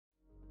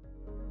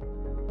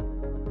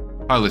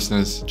Hi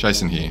listeners,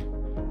 Jason here.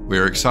 We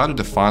are excited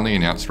to finally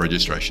announce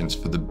registrations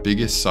for the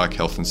biggest psych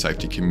health and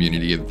safety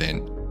community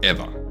event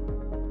ever.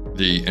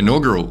 The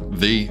inaugural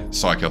The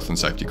Psych Health and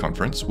Safety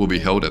Conference will be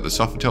held at the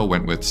Sofitel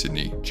Wentworth,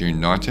 Sydney, June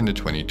 19 to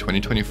 20,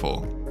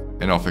 2024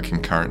 and offer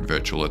concurrent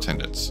virtual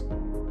attendance.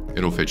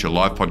 It'll feature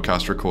live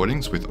podcast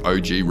recordings with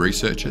OG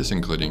researchers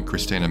including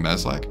Christina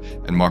Maslach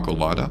and Michael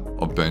Leiter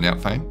of Burnout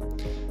fame,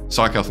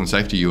 Psych Health and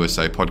Safety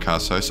USA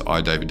podcast host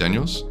I. David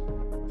Daniels,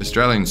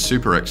 Australian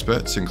super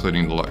experts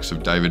including the likes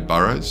of David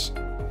Burrows,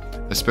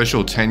 a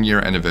special 10-year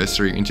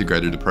anniversary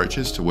integrated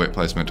approaches to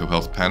workplace mental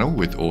health panel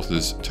with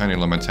authors Tony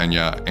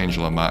Lamontagna,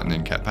 Angela Martin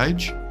and Kat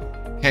Page,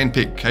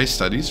 hand-picked case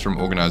studies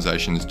from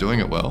organisations doing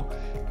it well,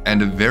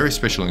 and a very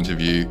special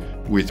interview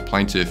with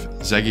plaintiff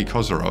Zagi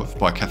Kozarov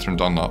by Catherine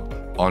Dunlop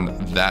on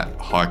that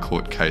High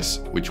Court case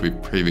which we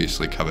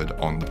previously covered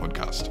on the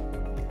podcast.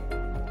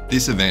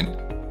 This event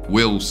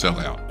will sell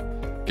out.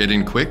 Get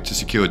in quick to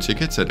secure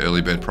tickets at early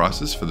bird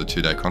prices for the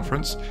 2-day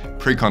conference,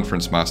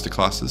 pre-conference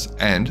masterclasses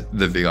and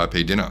the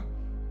VIP dinner.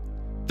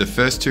 The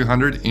first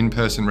 200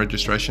 in-person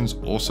registrations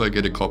also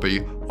get a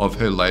copy of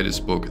her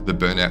latest book, The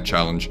Burnout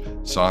Challenge,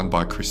 signed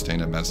by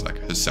Christina Maslach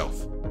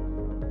herself.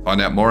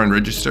 Find out more and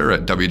register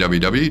at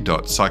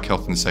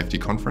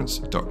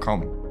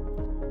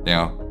www.psychhealthandsafetyconference.com.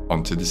 Now,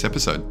 on to this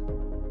episode.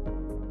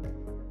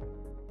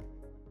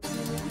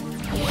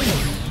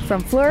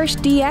 From Flourish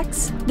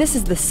DX, this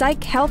is the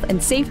Psych Health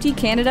and Safety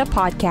Canada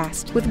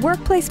podcast, with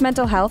workplace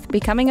mental health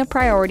becoming a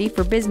priority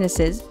for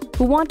businesses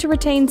who want to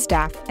retain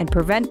staff and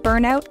prevent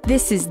burnout.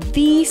 This is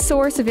the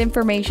source of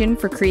information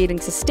for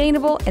creating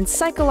sustainable and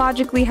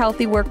psychologically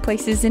healthy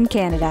workplaces in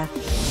Canada.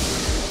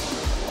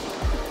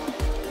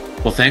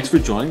 Well, thanks for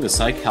joining the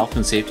Psych Health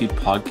and Safety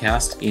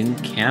podcast in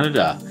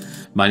Canada.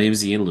 My name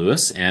is Ian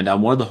Lewis, and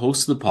I'm one of the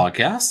hosts of the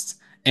podcast.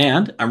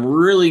 And I'm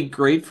really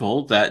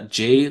grateful that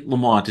Jay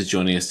Lamont is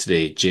joining us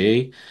today.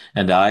 Jay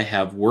and I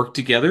have worked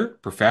together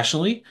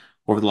professionally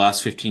over the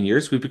last 15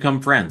 years. We've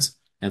become friends.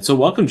 And so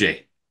welcome,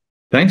 Jay.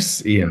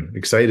 Thanks, Ian.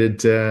 Excited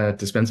to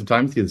spend some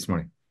time with you this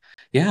morning.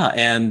 Yeah,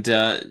 and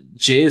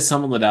Jay is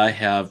someone that I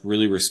have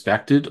really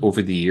respected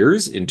over the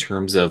years in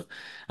terms of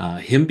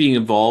him being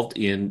involved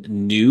in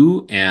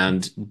new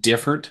and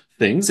different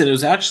things. And it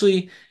was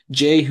actually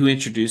Jay who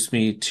introduced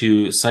me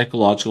to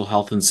psychological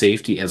health and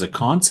safety as a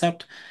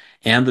concept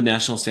and the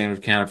National Standard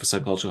of Canada for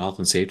Psychological Health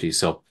and Safety.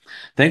 So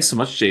thanks so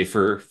much, Jay,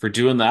 for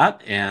doing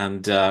that,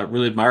 and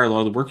really admire a lot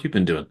of the work you've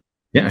been doing.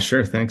 Yeah,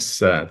 sure. Thanks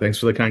for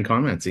the kind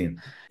comments,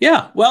 Ian.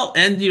 Yeah, well,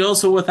 and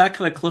so with that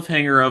kind of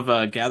cliffhanger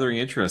of gathering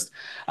interest,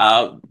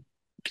 can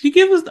you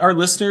give us, our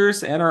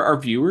listeners and our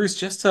viewers,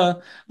 just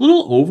a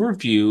little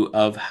overview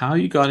of how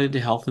you got into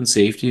health and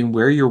safety and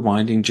where your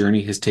winding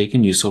journey has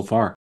taken you so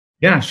far?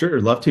 Yeah, sure.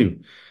 Love to.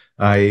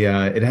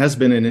 It has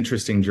been an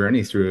interesting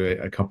journey through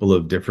a couple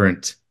of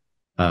different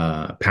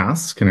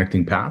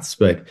connecting paths,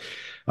 but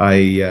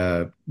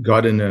I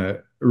got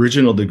an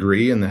original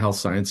degree in the health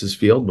sciences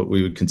field, what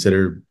we would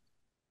consider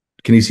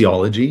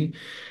kinesiology,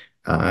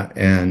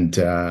 and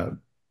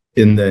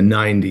in the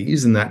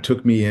 90s, and that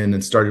took me in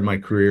and started my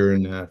career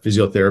in a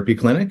physiotherapy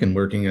clinic and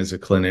working as a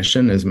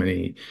clinician, as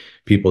many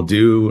people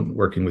do,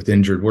 working with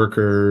injured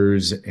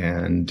workers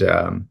and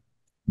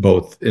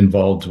both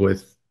involved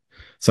with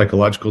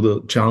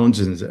psychological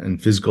challenges and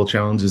physical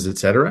challenges, et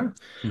cetera.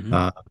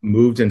 Mm-hmm.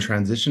 Moved and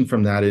transitioned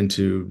from that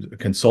into a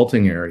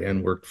consulting area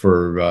and worked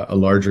for a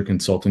larger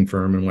consulting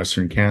firm in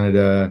Western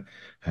Canada,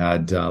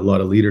 had a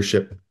lot of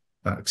leadership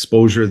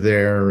exposure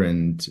there,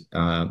 and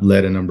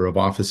led a number of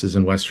offices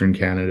in Western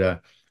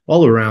Canada,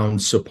 all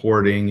around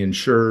supporting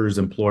insurers,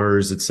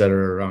 employers, et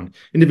cetera, around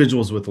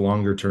individuals with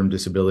longer term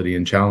disability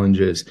and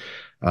challenges.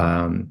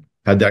 Had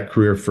that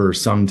career for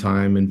some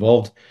time,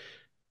 involved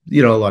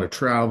a lot of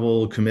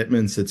travel,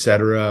 commitments, et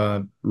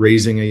cetera.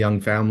 Raising a young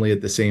family at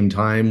the same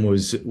time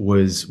was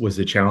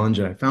a challenge.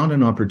 And I found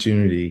an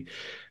opportunity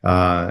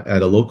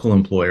at a local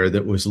employer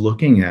that was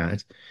looking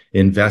at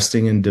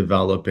investing and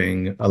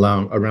developing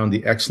around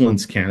the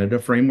Excellence Canada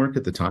framework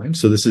at the time.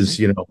 So this is,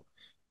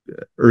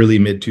 early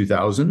mid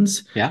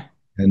 2000s. Yeah.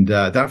 And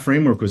that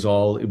framework was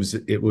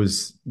it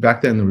was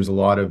back then there was a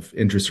lot of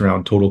interest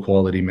around total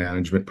quality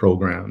management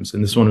programs.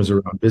 And this one was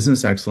around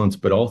business excellence,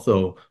 but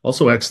also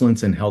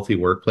excellence in healthy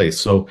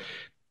workplace. So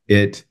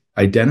it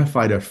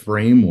identified a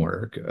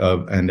framework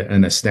and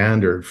a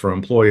standard for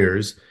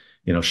employers,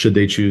 should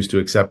they choose to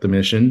accept the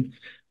mission,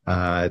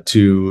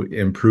 to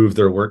improve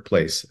their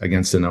workplace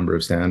against a number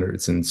of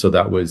standards. And so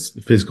that was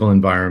physical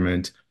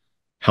environment,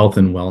 health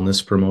and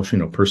wellness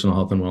promotion, personal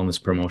health and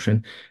wellness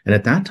promotion. And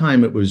at that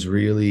time, it was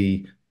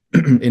really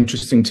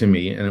interesting to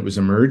me, and it was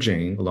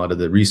emerging, a lot of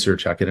the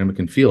research, academic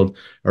and field,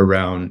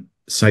 around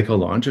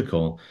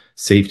psychological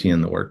safety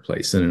in the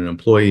workplace and an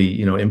employee,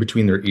 in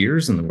between their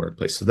ears in the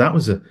workplace. So that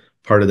was a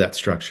part of that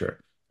structure.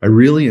 I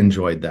really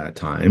enjoyed that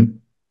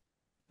time.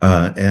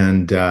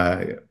 And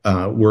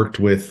worked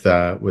with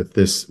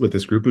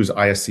this group, who's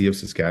ISC of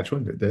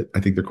Saskatchewan. I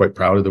think they're quite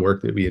proud of the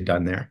work that we had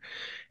done there.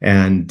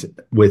 And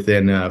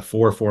within a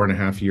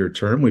 4.5 year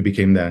term, we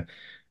became the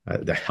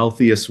the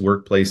healthiest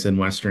workplace in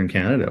Western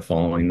Canada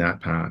following that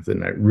path.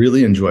 And I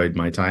really enjoyed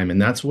my time.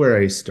 And that's where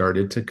I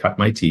started to cut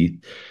my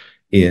teeth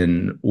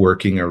in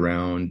working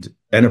around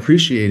and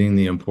appreciating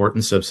the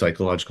importance of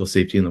psychological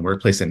safety in the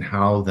workplace and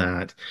how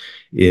that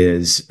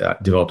is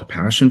developed a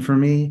passion for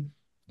me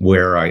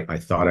where I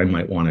thought I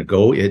might want to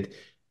go. It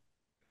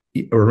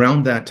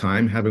around that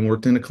time, having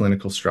worked in a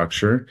clinical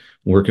structure,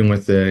 working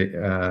with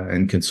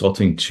and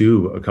consulting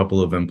to a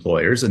couple of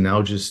employers, and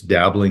now just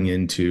dabbling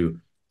into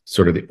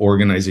sort of the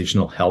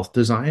organizational health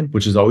design,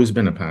 which has always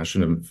been a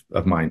passion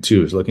of mine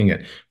too, is looking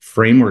at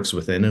frameworks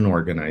within an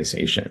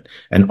organization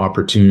and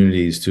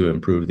opportunities to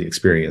improve the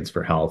experience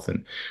for health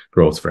and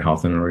growth for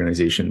health in an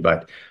organization.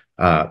 But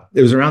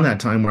it was around that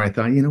time where I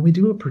thought, we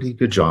do a pretty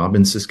good job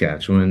in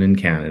Saskatchewan and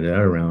Canada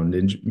around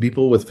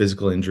people with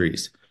physical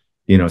injuries.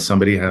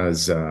 Somebody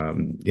has, a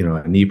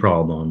knee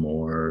problem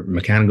or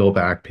mechanical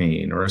back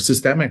pain or a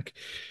systemic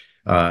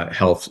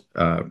health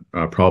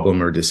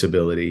problem or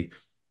disability.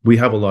 We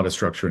have a lot of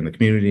structure in the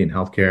community and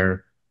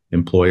healthcare.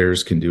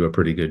 Employers can do a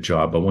pretty good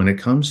job. But when it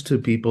comes to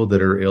people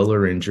that are ill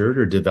or injured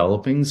or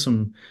developing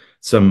some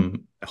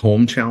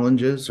home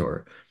challenges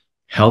or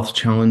health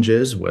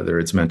challenges, whether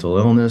it's mental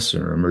illness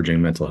or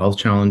emerging mental health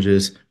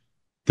challenges,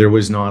 there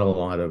was not a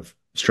lot of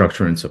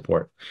structure and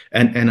support.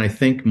 And I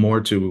think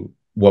more to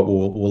what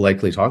we'll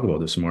likely talk about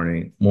this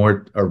morning,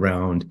 more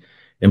around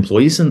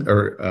employees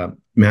or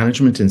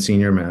management and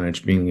senior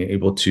management being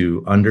able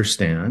to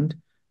understand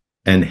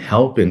and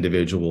help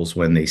individuals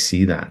when they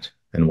see that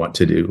and what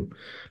to do.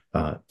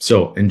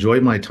 So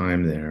enjoyed my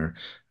time there.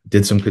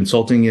 Did some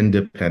consulting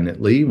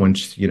independently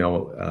once,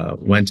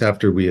 went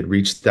after we had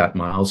reached that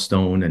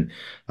milestone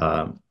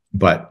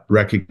but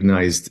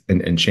recognized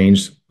and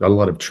changed, got a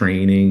lot of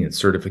training and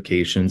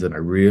certifications.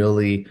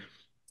 And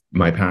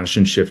my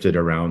passion shifted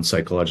around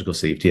psychological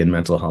safety and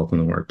mental health in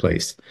the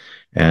workplace.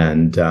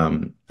 And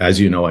as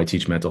you know, I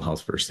teach mental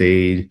health first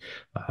aid.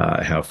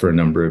 I have for a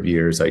number of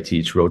years. I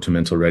teach road to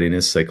mental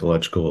readiness,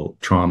 psychological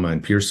trauma,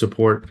 and peer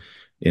support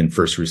in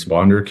first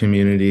responder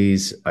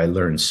communities. I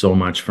learned so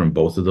much from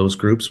both of those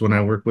groups when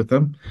I work with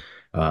them.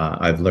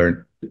 I've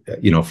learned,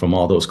 from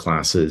all those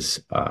classes,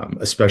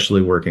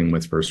 especially working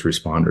with first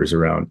responders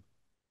around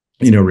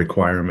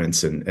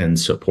requirements and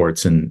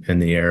supports in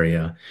the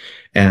area.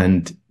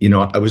 And,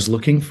 I was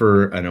looking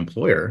for an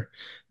employer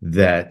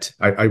that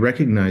I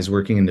recognize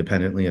working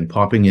independently and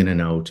popping in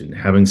and out and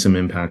having some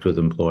impact with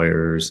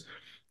employers,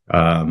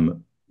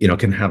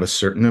 can have a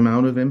certain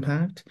amount of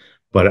impact.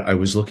 But I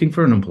was looking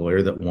for an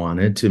employer that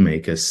wanted to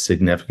make a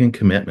significant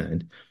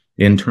commitment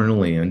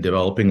internally in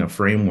developing a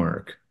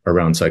framework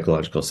around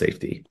psychological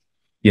safety.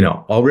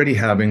 Already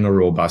having a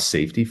robust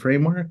safety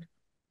framework,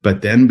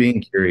 but then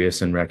being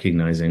curious and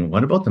recognizing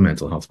what about the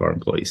mental health of our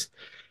employees?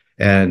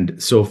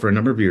 And so for a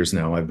number of years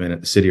now, I've been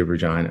at the City of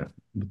Regina,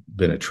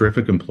 been a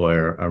terrific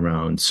employer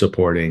around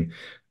supporting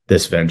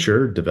this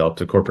venture,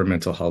 developed a corporate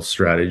mental health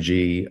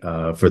strategy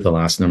for the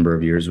last number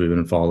of years we've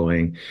been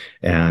following,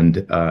 and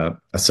a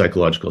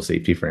psychological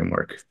safety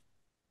framework.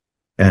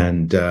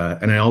 And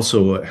I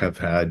also have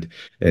had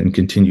and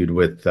continued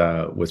with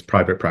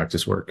private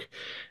practice work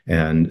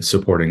and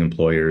supporting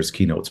employers,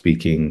 keynote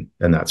speaking,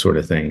 and that sort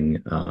of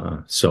thing.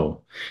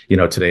 So,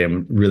 today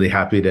I'm really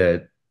happy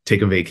to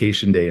take a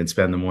vacation day and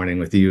spend the morning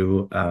with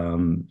you,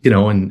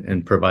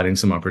 and providing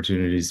some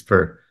opportunities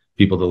for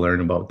people to learn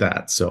about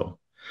that. So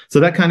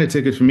that kind of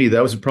took it for me.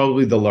 That was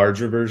probably the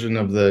larger version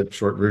of the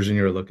short version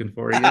you were looking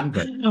for, Ian.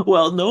 But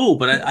Well, no,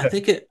 but I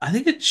think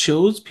it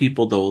shows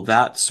people though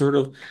that sort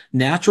of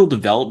natural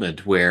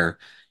development where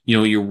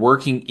you're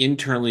working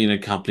internally in a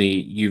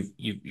company,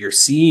 you're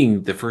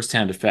seeing the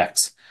firsthand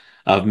effects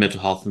of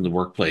mental health in the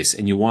workplace,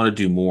 and you want to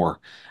do more.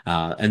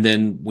 And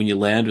then when you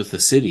land with the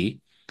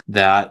city,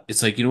 that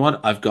it's like,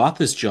 what, I've got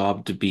this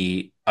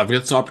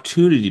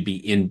opportunity to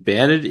be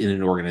embedded in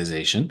an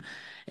organization.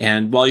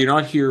 And while you're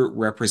not here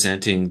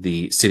representing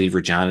the city of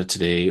Regina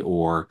today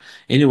or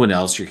anyone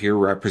else, you're here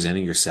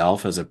representing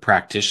yourself as a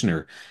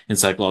practitioner in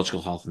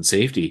psychological health and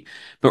safety.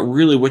 But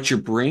really, what you're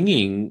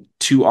bringing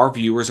to our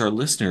viewers, our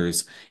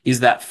listeners, is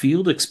that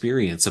field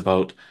experience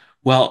about,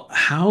 well,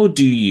 how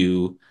do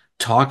you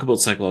talk about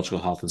psychological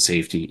health and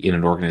safety in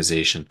an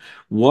organization?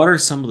 What are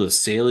some of the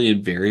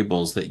salient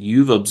variables that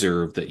you've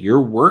observed that you're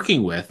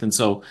working with? And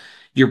so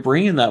you're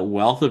bringing that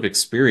wealth of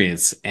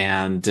experience.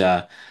 And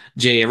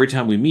Jay, every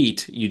time we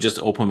meet, you just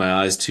open my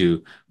eyes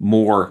to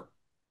more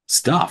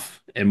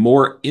stuff and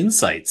more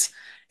insights.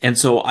 And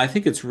so I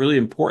think it's really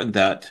important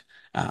that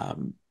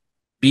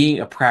being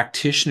a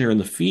practitioner in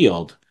the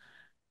field,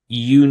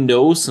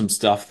 some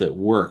stuff that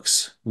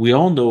works. We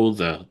all know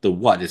the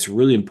what. It's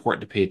really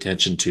important to pay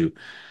attention to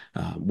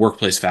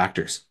workplace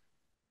factors,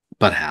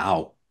 but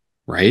how,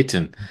 right?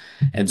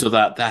 And so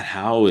that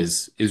how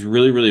is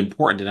really, really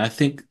important. And I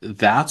think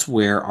that's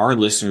where our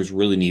listeners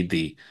really need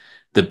the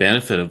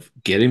benefit of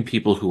getting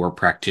people who are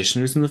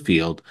practitioners in the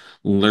field,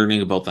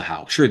 learning about the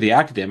how. Sure, the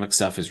academic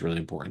stuff is really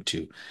important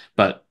too,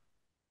 but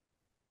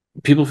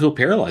people feel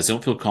paralyzed,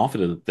 don't feel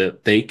confident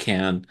that they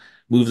can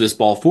move this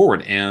ball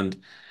forward. And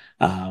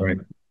right.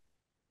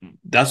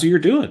 that's what you're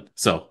doing.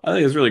 So I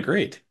think it's really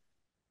great.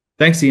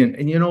 Thanks, Ian.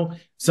 And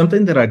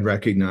something that I'd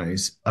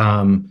recognize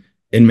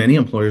in many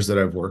employers that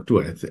I've worked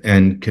with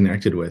and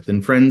connected with,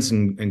 and friends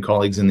and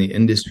colleagues in the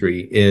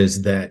industry,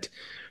 is that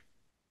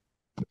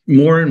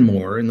more and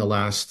more in the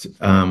last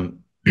 4,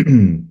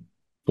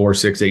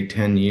 6, 8,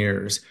 10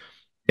 years,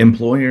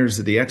 employers,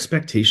 the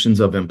expectations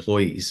of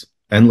employees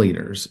and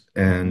leaders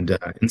and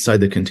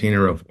inside the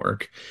container of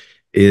work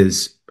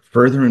is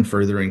further and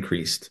further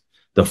increased.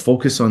 The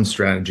focus on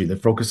strategy, the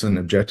focus on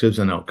objectives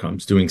and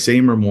outcomes, doing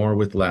same or more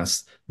with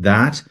less,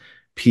 that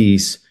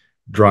piece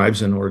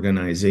drives an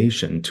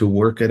organization to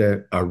work at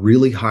a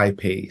really high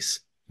pace.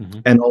 Mm-hmm.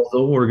 And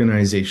although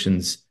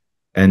organizations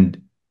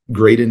and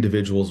great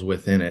individuals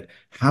within it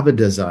have a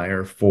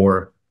desire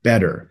for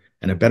better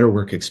and a better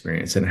work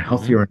experience and a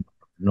healthier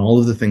and all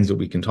of the things that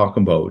we can talk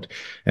about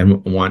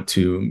and want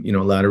to,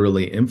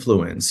 laterally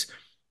influence,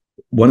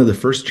 one of the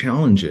first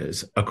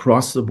challenges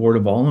across the board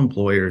of all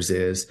employers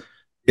is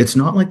it's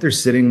not like they're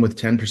sitting with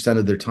 10%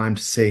 of their time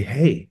to say,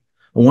 hey,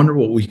 I wonder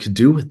what we could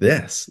do with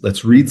this.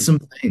 Let's read some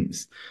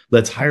things.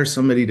 Let's hire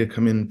somebody to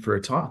come in for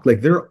a talk.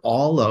 Like they're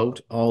all out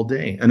all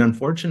day. And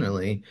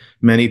unfortunately,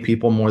 many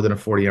people more than a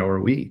 40-hour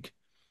week.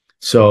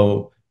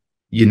 So,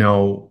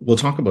 we'll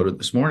talk about it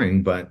this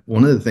morning, but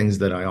one of the things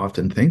that I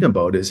often think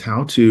about is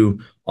how to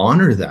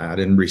honor that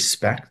and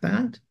respect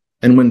that.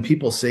 And when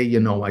people say,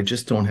 I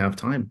just don't have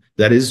time,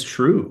 that is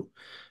true.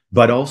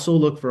 But also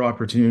look for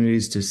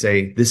opportunities to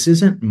say, this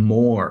isn't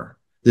more.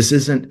 This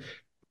isn't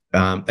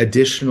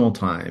additional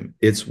time.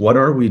 It's what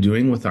are we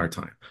doing with our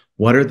time?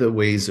 What are the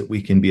ways that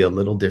we can be a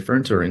little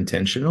different or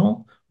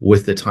intentional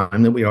with the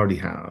time that we already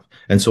have?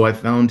 And so I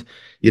found,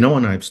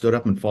 when I've stood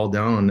up and fall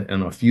down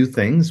on a few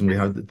things, and we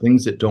have the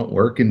things that don't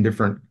work in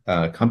different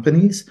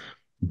companies,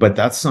 but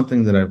that's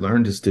something that I've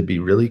learned is to be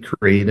really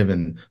creative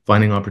and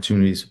finding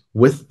opportunities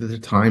with the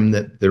time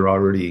that they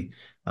already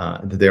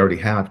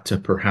have to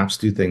perhaps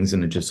do things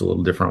in just a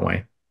little different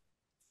way.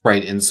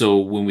 Right. And so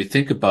when we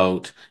think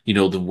about,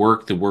 the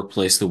work, the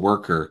workplace, the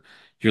worker,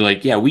 you're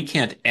like, yeah, we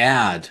can't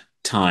add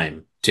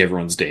time to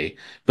everyone's day,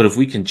 but if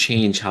we can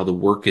change how the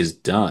work is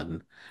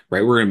done,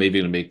 right, we're maybe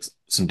going to make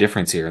some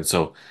difference here. And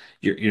so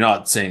you're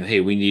not saying, hey,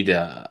 we need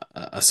a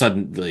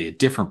suddenly a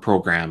different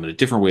program and a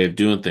different way of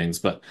doing things,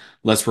 but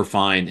let's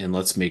refine and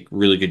let's make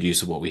really good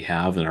use of what we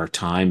have in our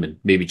time and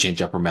maybe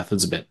change up our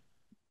methods a bit.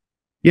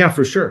 Yeah,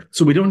 for sure.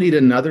 So we don't need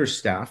another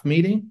staff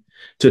meeting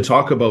to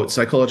talk about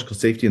psychological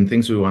safety and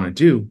things we want to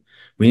do.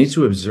 We need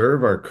to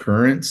observe our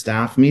current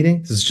staff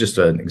meeting. This is just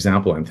an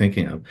example I'm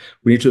thinking of.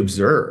 We need to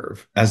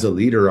observe as a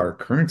leader our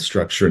current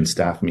structure and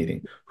staff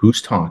meeting.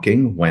 Who's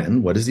talking,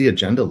 when, what does the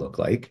agenda look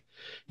like?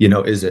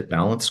 Is it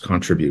balanced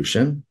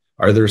contribution?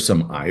 Are there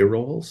some eye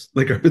rolls?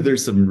 Like, are there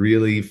some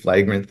really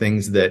flagrant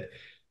things that,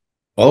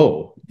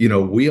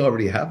 we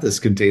already have this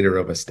container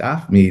of a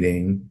staff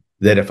meeting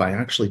that if I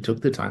actually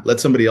took the time, let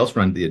somebody else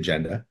run the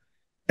agenda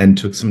and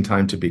took some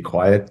time to be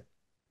quiet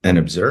and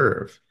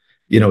observe,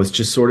 it's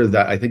just sort of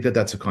that. I think that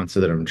that's a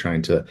concept that I'm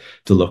trying to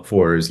look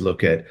for is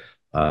look at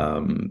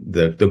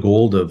the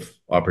gold of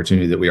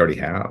opportunity that we already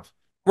have.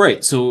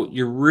 Right. So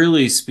you're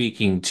really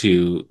speaking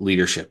to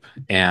leadership,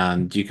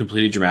 and you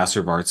completed your Master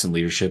of Arts in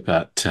Leadership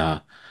at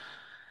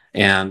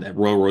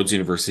Royal Roads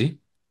University,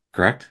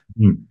 correct?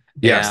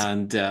 Yes.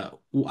 And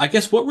I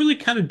guess what really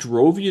kind of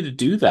drove you to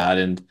do that,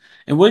 and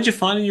what did you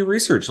find in your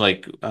research?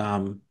 Like,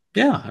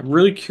 yeah, I'm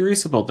really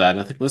curious about that.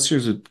 I think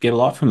listeners would get a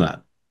lot from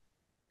that.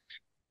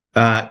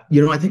 I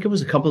think it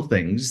was a couple of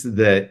things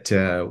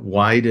that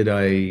why did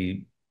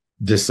I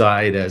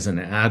decide as an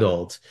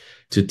adult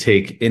to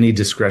take any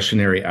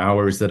discretionary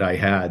hours that I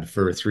had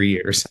for 3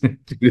 years, 2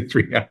 to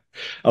 3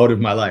 out of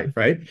my life,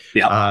 right?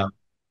 Yeah.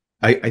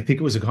 I think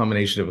it was a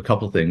combination of a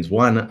couple of things.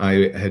 One,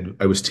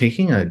 I was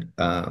taking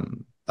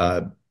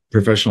a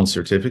professional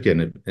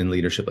certificate in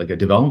leadership, like a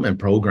development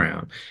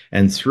program,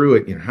 and through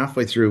it,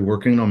 halfway through,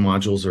 working on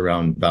modules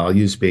around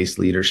values-based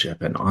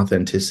leadership and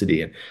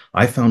authenticity, and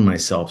I found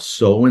myself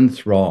so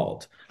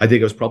enthralled. I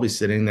think I was probably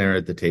sitting there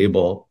at the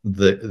table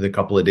the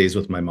couple of days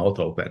with my mouth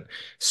open,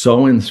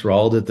 so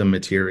enthralled at the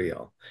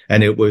material,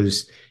 and it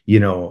was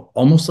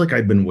almost like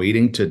I'd been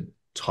waiting to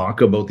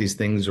talk about these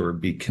things or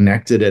be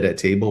connected at a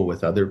table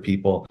with other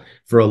people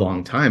for a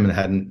long time and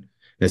hadn't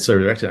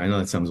necessarily directed. I know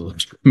that sounds a little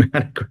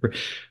dramatic or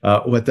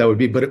what that would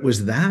be, but it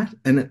was that.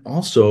 And it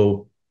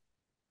also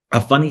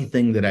a funny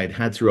thing that I'd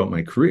had throughout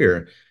my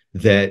career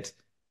that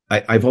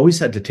I've always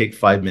had to take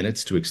 5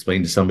 minutes to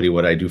explain to somebody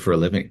what I do for a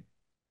living.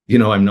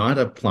 I'm not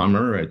a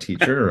plumber or a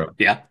teacher or a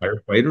Yeah.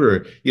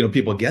 firefighter or,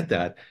 people get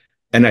that.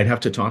 And I'd have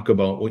to talk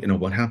about,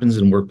 what happens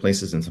in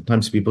workplaces. And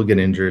sometimes people get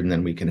injured and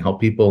then we can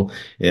help people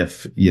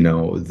if,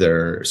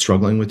 they're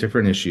struggling with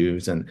different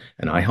issues. And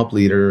I help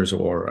leaders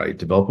or I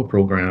develop a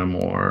program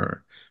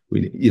or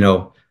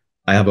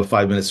I have a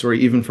 5-minute story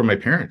even for my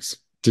parents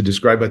to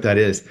describe what that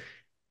is.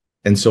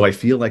 And so I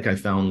feel like I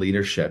found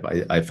leadership.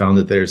 I found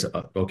that there's,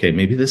 okay,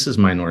 maybe this is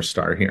my North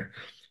Star here.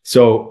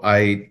 So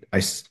I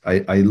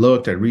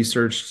looked, I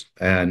researched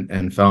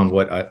and found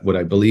what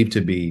I believe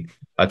to be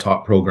a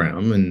top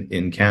program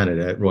in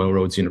Canada at Royal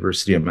Roads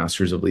University, a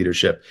Masters of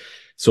Leadership.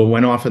 So I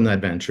went off on that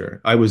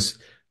venture.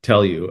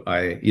 Tell you,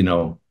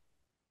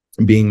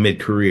 being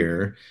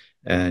mid-career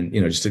and,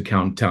 just a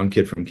town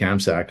kid from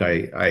Kamsack,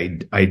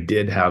 I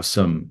did have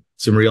some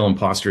real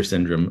imposter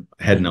syndrome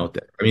heading out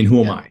there. I mean,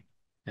 who am I?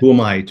 Who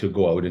am I to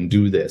go out and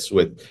do this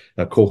with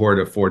a cohort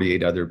of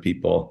 48 other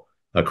people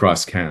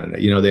across Canada?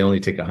 They only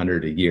take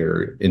 100 a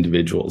year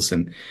individuals.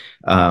 And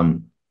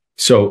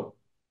so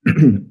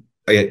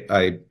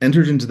I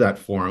entered into that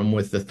forum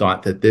with the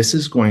thought that this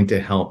is going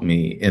to help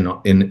me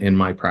in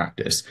my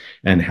practice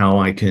and how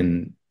I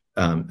can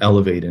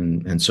elevate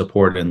and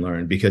support and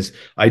learn, because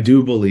I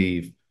do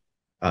believe,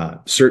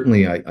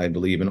 certainly I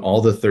believe in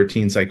all the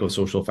 13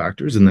 psychosocial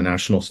factors in the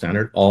national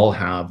standard all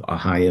have a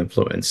high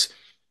influence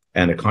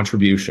and a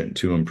contribution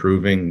to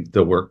improving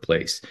the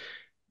workplace.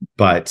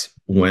 But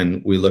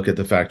when we look at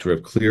the factor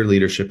of clear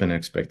leadership and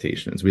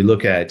expectations, we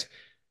look at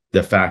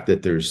the fact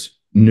that there's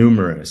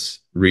numerous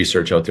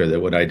research out there that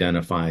would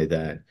identify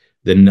that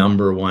the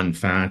number one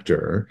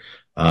factor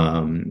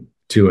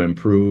to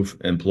improve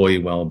employee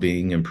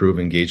well-being, improve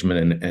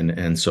engagement,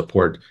 and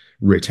support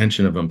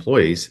retention of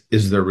employees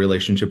is their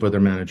relationship with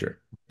their manager.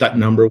 That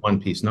number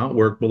one piece, not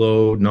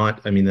workload,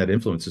 that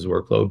influences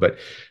workload, but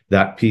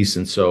that piece.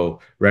 And so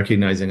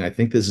recognizing, I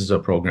think this is a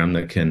program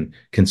that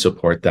can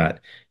support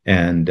that.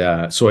 And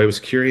so I was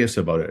curious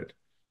about it,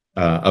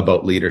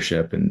 about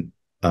leadership. And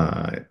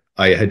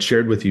I had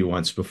shared with you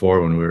once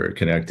before when we were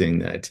connecting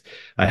that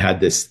I had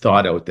this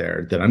thought out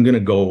there that I'm going to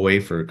go away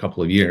for a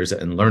couple of years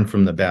and learn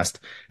from the best.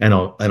 And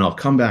I'll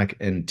come back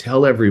and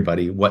tell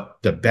everybody what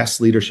the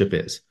best leadership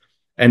is.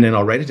 And then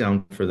I'll write it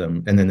down for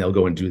them, and then they'll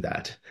go and do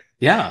that.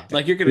 Yeah,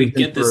 like you're going to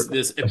get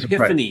this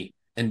epiphany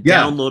and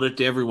download it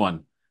to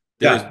everyone.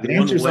 There's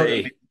one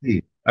way.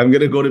 I'm going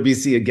to go to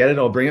BC and get it.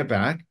 I'll bring it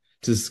back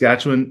to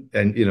Saskatchewan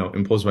and,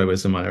 impose my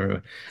wisdom on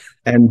everyone.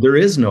 And there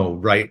is no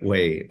right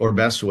way or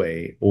best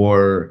way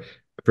or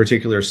a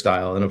particular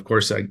style. And of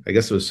course, I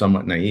guess it was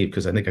somewhat naive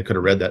because I think I could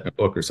have read that in a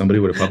book or somebody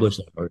would have published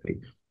that already.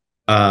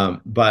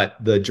 But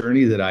the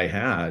journey that I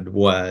had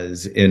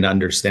was in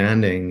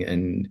understanding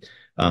and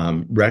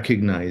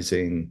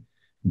recognizing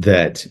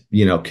that,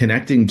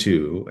 connecting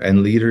to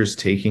and leaders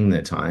taking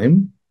the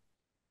time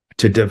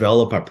to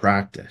develop a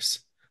practice,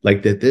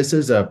 like that this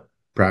is a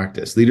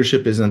practice.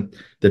 Leadership isn't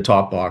the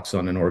top box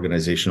on an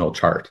organizational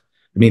chart.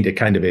 I mean, it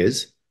kind of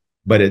is,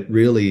 but it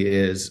really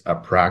is a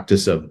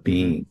practice of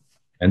being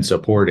and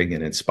supporting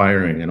and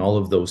inspiring and all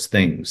of those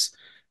things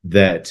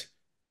that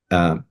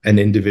an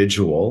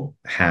individual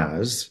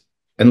has.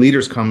 And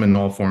leaders come in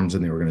all forms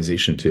in the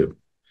organization too.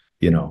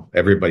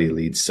 Everybody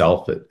leads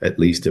self, at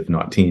least, if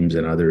not teams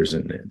and others,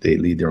 and they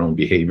lead their own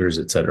behaviors,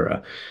 et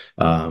cetera.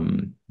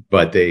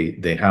 But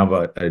they have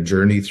a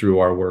journey through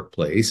our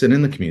workplace and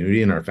in the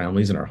community, in our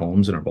families, in our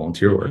homes, and our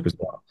volunteer work as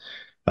well,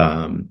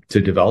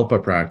 to develop a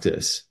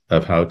practice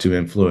of how to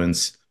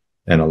influence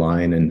and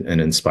align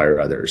and inspire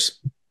others.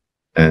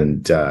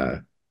 And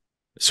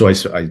so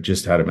I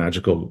just had a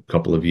magical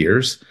couple of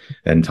years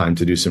and time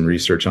to do some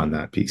research on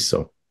that piece.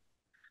 So.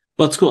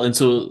 Well, that's cool. And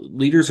so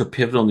leaders are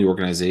pivotal in the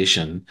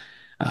organization.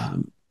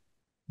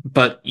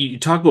 But you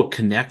talk about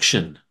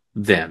connection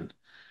then.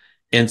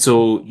 And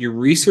so your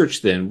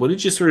research then, what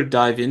did you sort of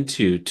dive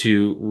into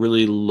to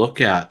really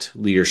look at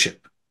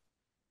leadership?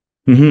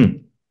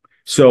 Mm-hmm.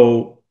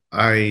 So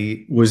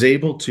I was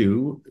able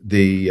to,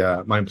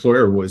 my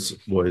employer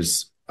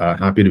was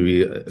happy to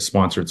be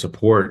sponsored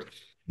support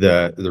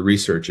the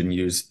research and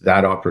use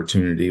that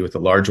opportunity with a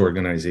large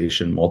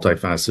organization,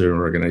 multifaceted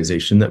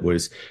organization that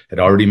had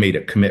already made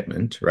a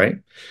commitment, right?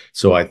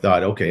 So I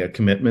thought, okay, a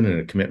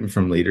commitment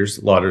from leaders,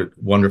 a lot of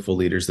wonderful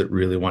leaders that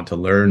really want to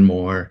learn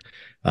more,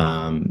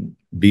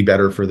 be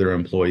better for their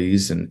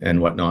employees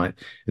and whatnot.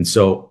 And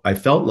so I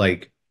felt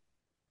like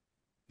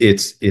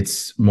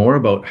it's more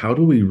about how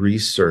do we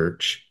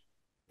research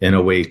in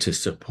a way to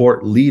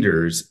support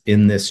leaders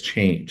in this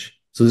change.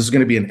 So this is going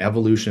to be an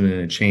evolution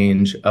and a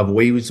change of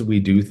ways we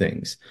do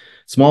things.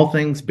 Small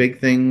things, big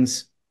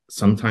things,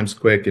 sometimes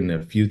quick, and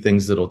a few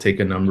things that'll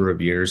take a number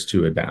of years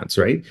to advance,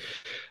 right?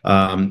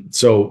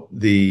 So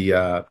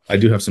I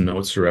do have some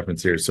notes to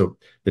reference here. So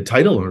the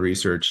title of the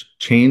research,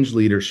 Change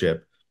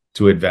Leadership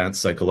to Advance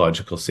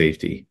Psychological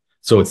Safety.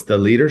 So it's the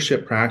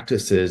leadership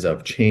practices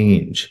of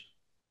change.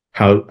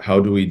 How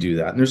do we do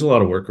that? And there's a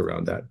lot of work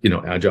around that,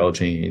 agile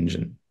change,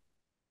 and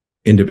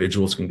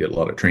individuals can get a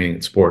lot of training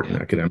and support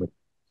and academic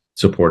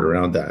support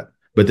around that.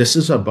 But this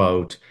is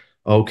about,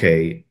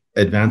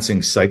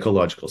 advancing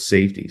psychological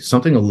safety,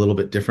 something a little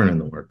bit different in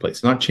the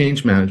workplace, not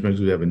change management.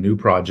 We have a new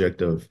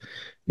project of,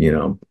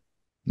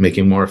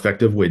 making more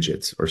effective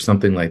widgets or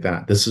something like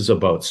that. This is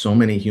about so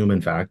many human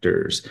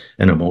factors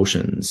and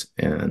emotions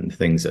and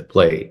things at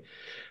play.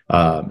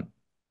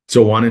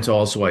 So wanted to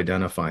also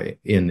identify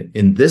in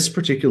this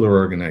particular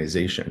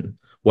organization,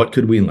 what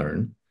could we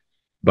learn?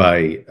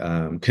 by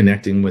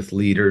connecting with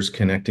leaders,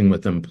 connecting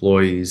with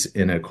employees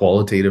in a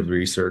qualitative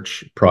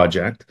research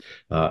project,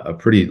 a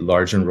pretty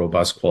large and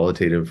robust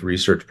qualitative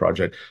research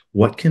project.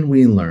 What can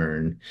we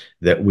learn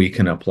that we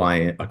can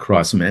apply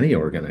across many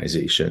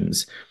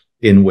organizations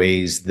in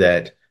ways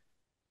that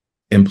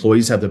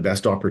employees have the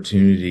best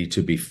opportunity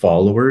to be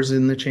followers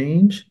in the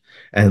change,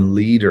 and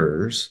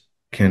leaders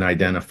can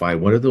identify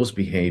what are those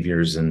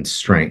behaviors and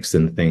strengths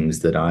and things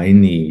that I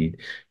need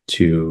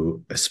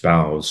to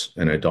espouse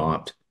and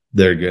adopt.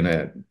 They're going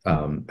to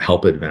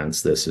help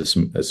advance this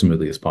as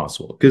smoothly as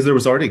possible. Because there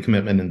was already a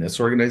commitment in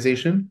this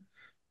organization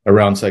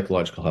around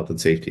psychological health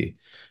and safety.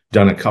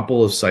 Done a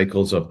couple of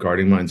cycles of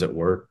guarding minds at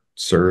work,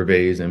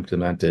 surveys,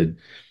 implemented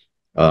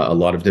a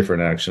lot of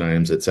different action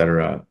items, et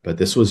cetera. But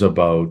this was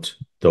about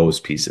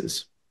those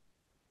pieces.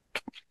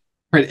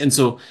 Right. And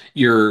so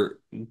you're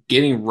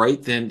getting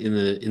right then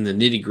in the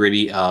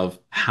nitty-gritty of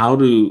how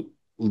do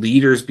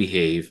leaders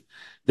behave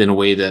in a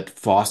way that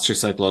fosters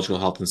psychological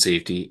health and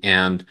safety,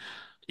 and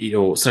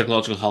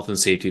psychological health and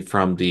safety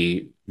from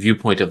the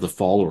viewpoint of the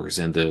followers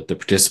and the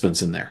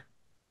participants in there.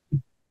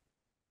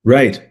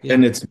 Right. Yeah.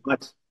 And it's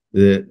not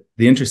the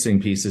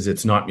interesting piece is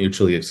it's not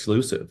mutually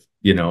exclusive,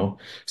 you know.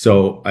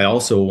 So I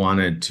also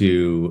wanted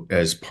to,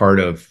 as part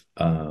of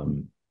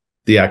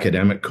the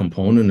academic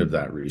component of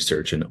that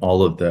research and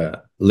all of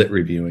the lit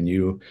review, and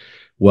you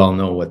well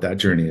know what that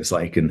journey is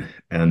like,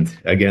 and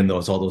again,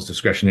 all those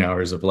discretionary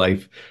hours of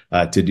life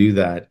to do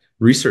that,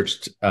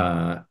 researched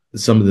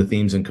some of the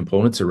themes and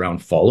components around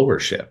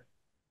followership.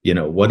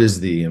 What is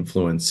the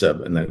influence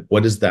of, and then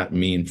what does that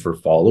mean for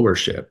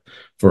followership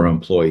for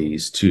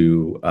employees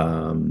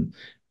to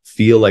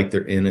feel like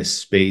they're in a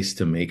space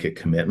to make a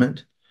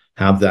commitment,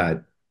 have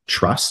that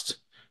trust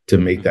to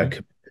make that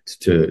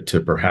commitment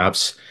to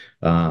perhaps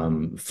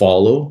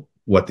follow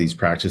what these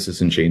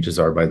practices and changes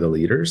are by the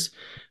leaders.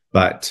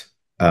 But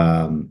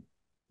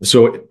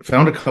so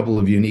found a couple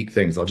of unique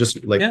things. I'll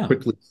just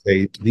quickly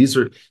say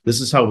this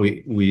is how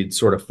we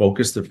sort of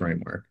focus the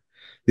framework.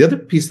 The other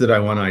piece that I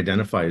want to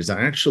identify is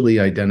I actually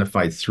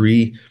identified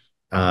 3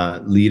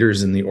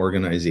 leaders in the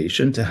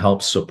organization to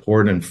help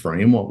support and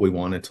frame what we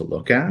wanted to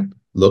look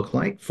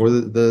like for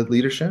the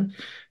leadership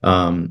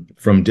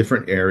from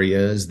different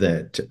areas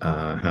that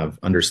have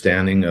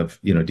understanding of,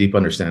 deep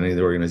understanding of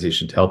the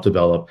organization to help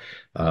develop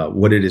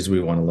what it is we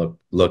want to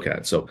look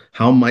at. So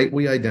how might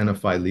we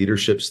identify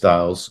leadership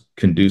styles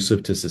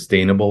conducive to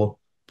sustainable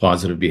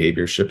positive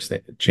behavior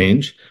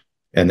change?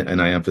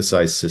 And I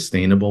emphasize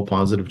sustainable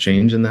positive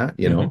change in that,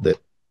 that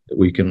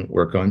we can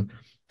work on.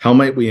 How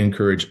might we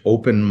encourage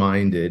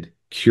open-minded,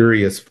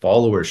 curious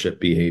followership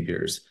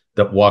behaviors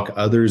that walk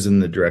others in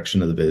the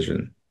direction of the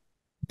vision?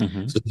 So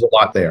there's a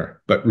lot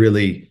there, but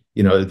really,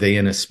 are they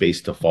in a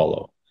space to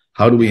follow?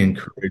 How do we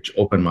encourage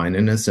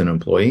open-mindedness in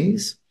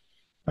employees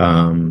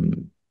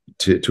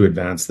to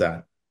advance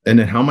that? And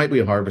then how might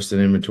we harvest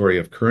an inventory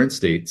of current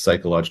state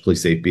psychologically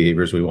safe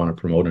behaviors we want to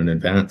promote and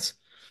advance?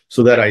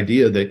 So that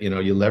idea that,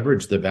 you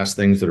leverage the best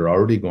things that are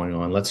already going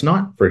on. Let's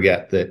not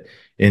forget that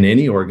in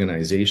any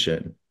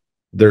organization,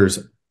 there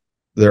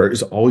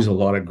is always a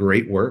lot of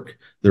great work.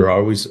 There are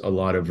always a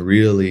lot of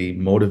really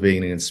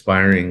motivating,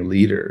 inspiring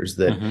leaders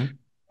that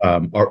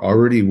are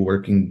already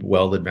working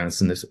well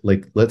advanced in this.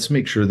 Like, let's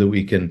make sure that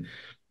we can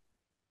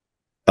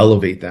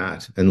elevate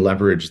that and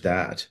leverage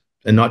that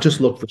and not just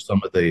look for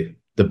some of the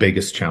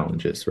biggest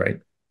challenges,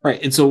 right? Right.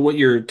 And so what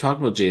you're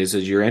talking about, Jay, is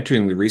as you're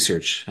entering the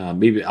research,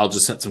 maybe I'll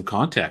just set some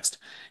context.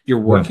 You're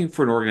working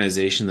for an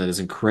organization that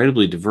is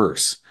incredibly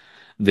diverse.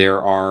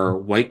 There are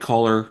white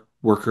collar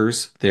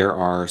workers, there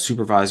are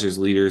supervisors,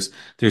 leaders,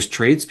 there's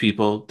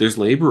tradespeople, there's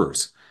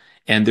laborers,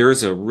 and there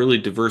is a really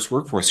diverse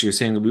workforce. So you're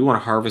saying that we want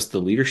to harvest the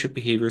leadership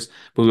behaviors,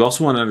 but we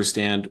also want to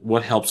understand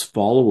what helps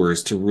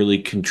followers to really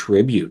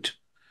contribute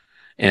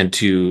and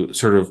to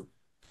sort of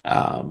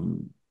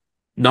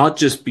not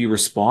just be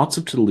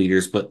responsive to the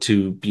leaders, but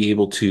to be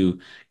able to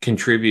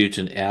contribute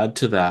and add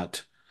to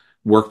that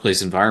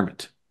workplace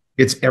environment.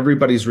 It's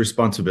everybody's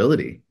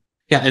responsibility.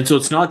 Yeah. And so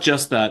it's not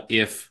just that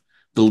if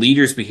the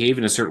leaders behave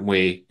in a certain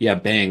way,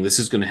 bang, this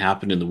is going to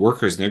happen in the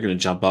workers and they're going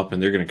to jump up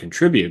and they're going to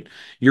contribute.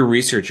 You're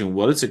researching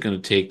what is it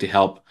going to take to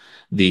help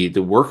the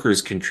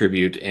workers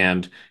contribute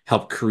and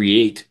help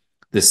create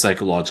this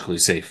psychologically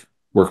safe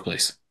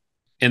workplace.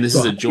 And this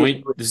is a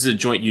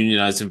joint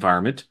unionized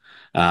environment.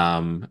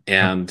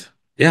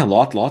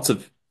 Lots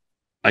of,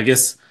 I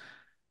guess,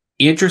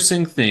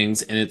 interesting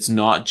things. And it's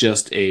not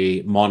just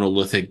a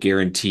monolithic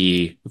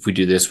guarantee. If we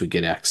do this, we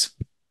get X.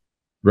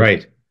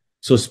 Right.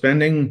 So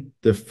spending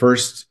the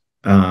first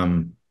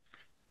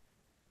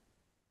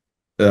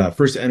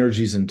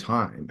energies and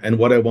time. And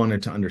what I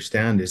wanted to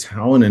understand is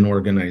how in an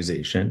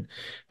organization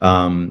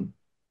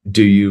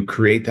do you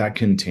create that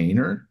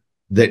container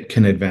that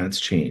can advance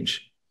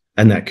change?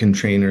 And that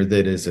container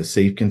that is a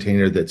safe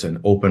container, that's an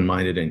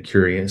open-minded and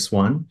curious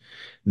one,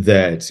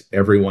 that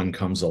everyone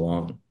comes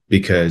along,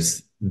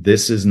 because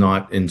this is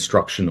not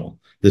instructional.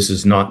 This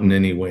is not in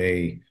any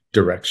way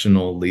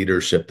directional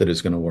leadership that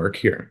is going to work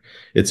here.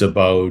 It's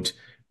about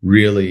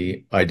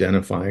really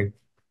identifying,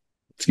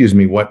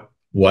 what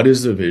what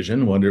is the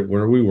vision?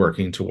 Where are we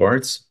working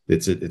towards?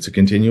 It's a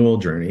continual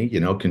journey,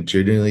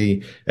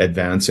 continually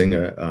advancing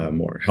a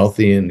more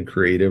healthy and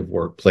creative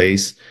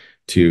workplace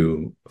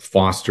to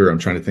foster. I'm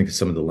trying to think of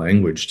some of the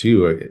language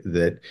too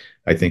that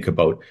I think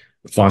about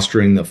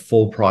fostering the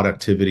full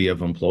productivity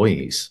of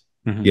employees.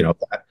 Mm-hmm.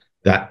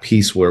 That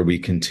piece where we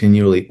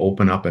continually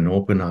open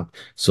up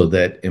so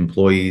that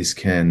employees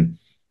can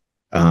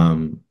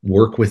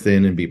work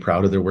within and be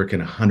proud of their work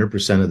and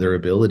 100% of their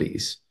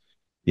abilities.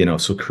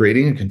 So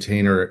creating a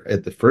container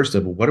at the first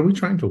of what are we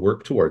trying to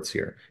work towards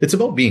here? It's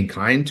about being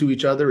kind to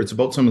each other. It's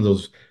about some of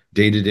those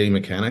day-to-day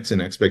mechanics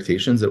and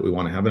expectations that we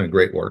want to have in a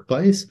great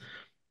workplace.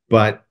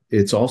 But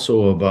it's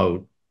also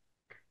about,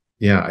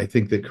 I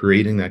think that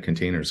creating that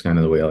container is kind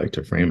of the way I like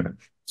to frame it.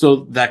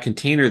 So that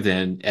container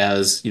then,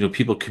 as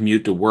people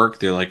commute to work,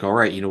 they're like, all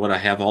right, you know what? I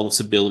have all this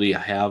ability. I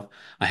have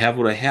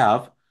what I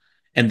have.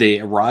 And they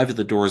arrive at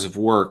the doors of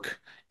work,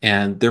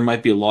 and there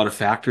might be a lot of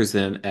factors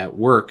then at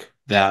work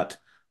that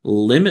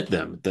limit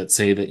them, that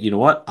say that, you know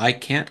what, I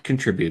can't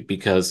contribute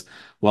because,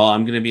 well,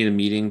 I'm going to be in a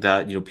meeting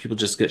that, people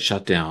just get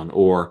shut down,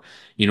 or,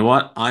 you know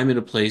what, I'm in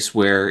a place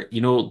where,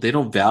 they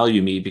don't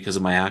value me because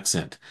of my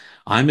accent.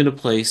 I'm in a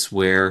place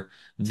where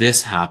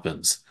this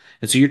happens.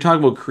 And so you're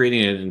talking about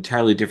creating an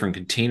entirely different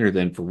container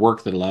then for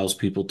work that allows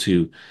people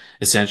to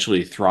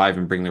essentially thrive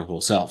and bring their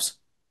whole selves.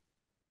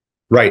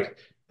 Right.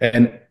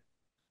 And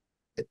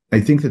I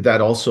think that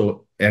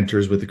also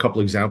enters with a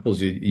couple examples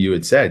you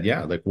had said.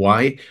 Yeah, like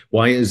why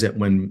is it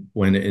when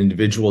an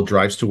individual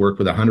drives to work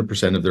with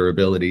 100% of their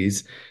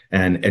abilities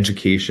and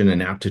education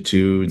and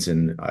aptitudes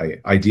and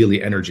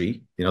ideally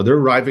energy, they're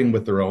arriving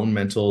with their own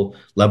mental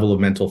level of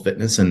mental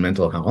fitness and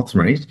mental health,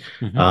 right?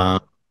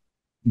 Mm-hmm.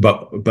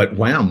 But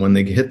wham, when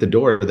they hit the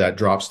door, that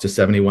drops to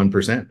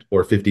 71%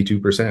 or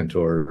 52%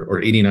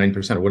 or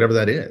 89% or whatever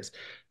that is.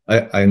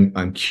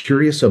 I'm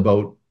curious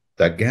about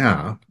that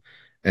gap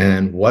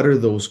and what are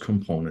those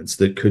components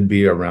that could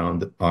be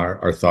around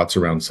our thoughts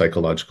around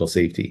psychological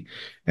safety.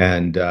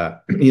 And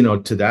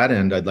to that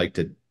end, I'd like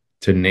to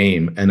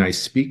name, and I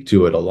speak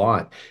to it a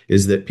lot,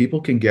 is that people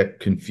can get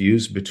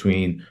confused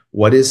between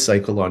what is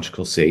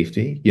psychological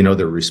safety,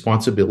 the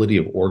responsibility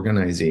of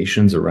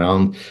organizations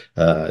around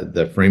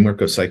the framework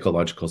of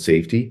psychological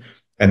safety,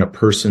 and a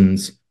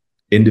person's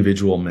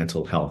individual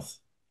mental health,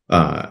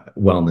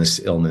 wellness,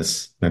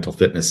 illness, mental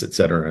fitness, et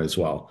cetera, as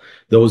well.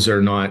 Those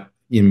are not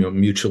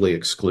mutually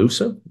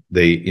exclusive.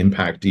 They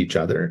impact each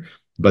other,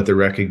 but the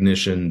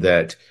recognition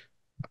that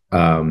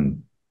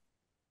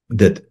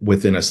that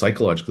within a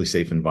psychologically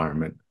safe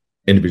environment,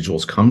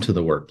 individuals come to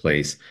the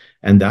workplace,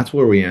 and that's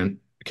where we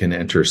can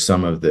enter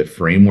some of the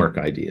framework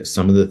ideas,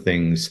 some of the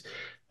things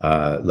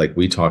like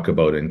we talk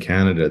about in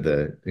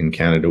Canada. In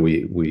Canada,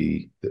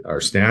 we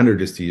our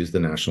standard is to use the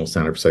National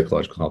Center for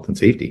Psychological Health and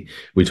Safety.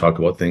 We talk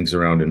about things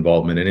around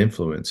involvement and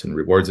influence, and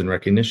rewards and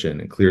recognition,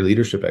 and clear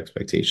leadership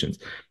expectations,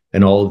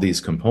 and all of these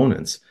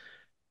components.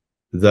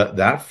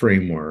 That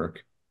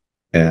framework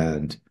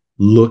and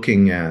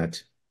looking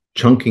at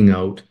chunking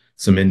out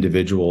some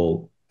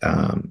individual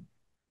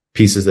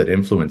pieces that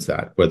influence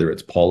that, whether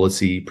it's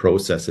policy,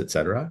 process, et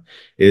cetera,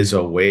 is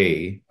a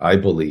way, I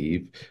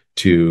believe,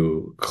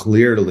 to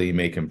clearly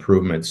make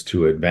improvements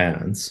to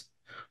advance,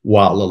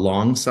 while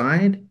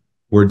alongside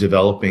we're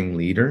developing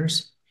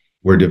leaders,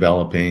 we're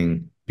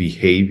developing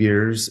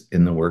behaviors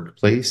in the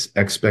workplace,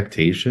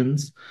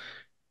 expectations,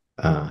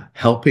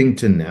 helping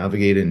to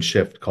navigate and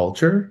shift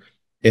culture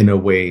in a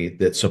way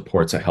that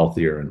supports a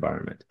healthier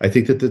environment. I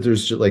think that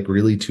there's like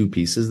really two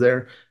pieces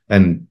there,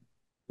 and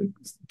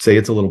say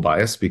it's a little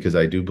biased because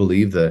I do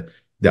believe the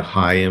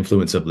high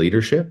influence of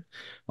leadership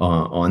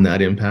on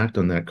that impact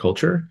on that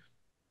culture.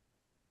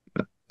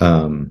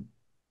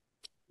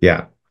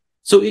 Yeah.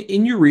 So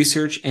in your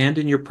research and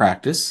in your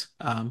practice,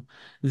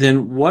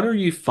 then what are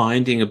you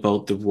finding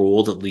about the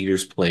role that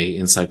leaders play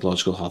in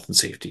psychological health and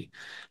safety?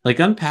 Like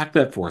unpack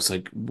that for us.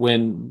 Like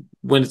when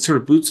it's sort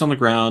of boots on the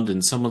ground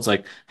and someone's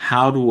like,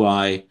 how do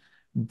I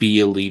be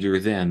a leader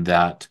then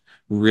that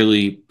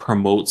really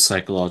promotes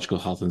psychological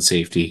health and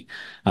safety?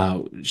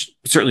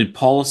 Certainly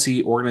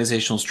policy,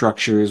 organizational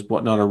structures,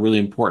 whatnot are really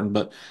important,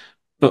 but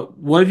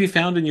what have you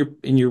found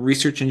in your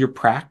research and your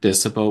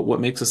practice about what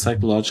makes a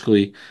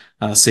psychologically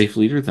safe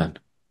leader then?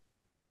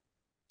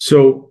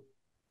 So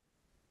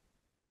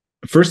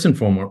first and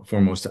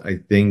foremost, I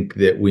think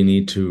that we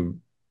need to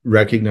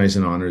recognize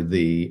and honor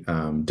the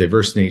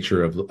diverse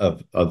nature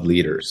of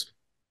leaders.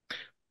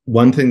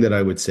 One thing that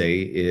I would say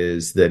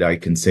is that I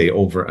can say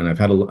over, and I've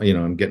had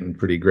I'm getting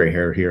pretty gray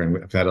hair here,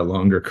 and I've had a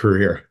longer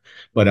career,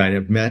 but I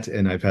have met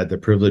and I've had the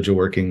privilege of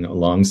working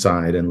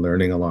alongside and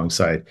learning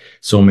alongside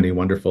so many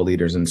wonderful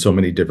leaders and so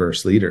many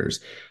diverse leaders.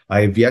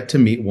 I have yet to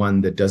meet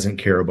one that doesn't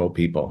care about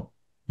people,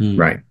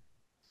 right?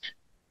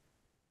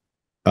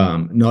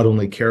 Not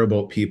only care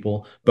about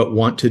people, but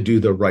want to do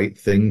the right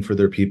thing for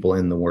their people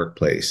in the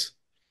workplace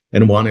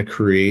and want to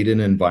create an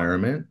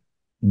environment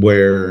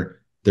where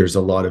there's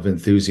a lot of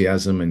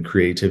enthusiasm and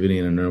creativity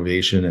and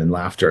innovation and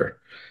laughter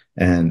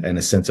and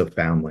a sense of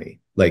family.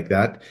 like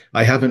that.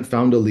 I haven't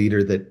found a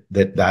leader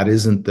that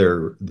isn't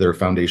their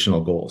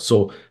foundational goal.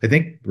 So I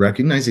think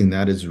recognizing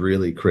that is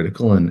really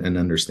critical, and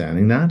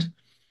understanding that.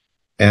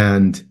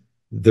 And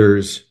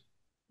there's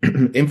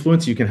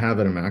influence you can have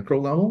at a macro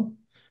level,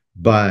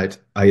 but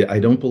I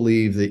don't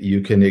believe that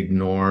you can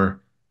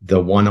ignore the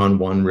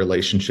one-on-one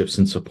relationships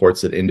and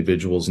supports that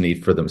individuals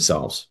need for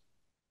themselves.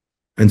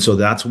 And so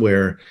that's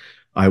where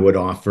I would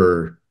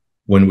offer,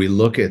 when we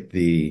look at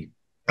the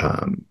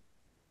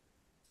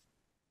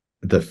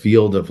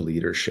field of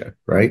leadership,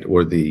 right?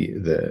 Or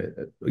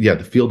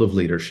the field of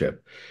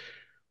leadership,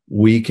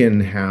 we can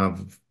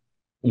have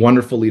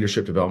wonderful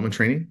leadership development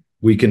training.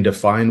 We can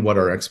define what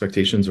our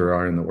expectations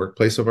are in the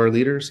workplace of our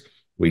leaders.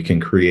 We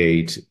can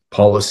create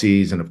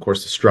policies and, of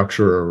course, the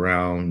structure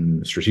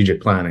around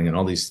strategic planning and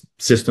all these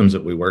systems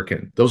that we work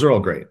in. Those are all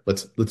great.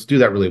 Let's do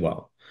that really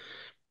well.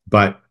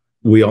 But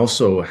we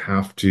also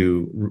have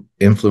to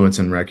influence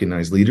and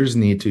recognize leaders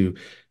need to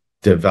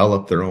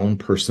develop their own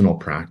personal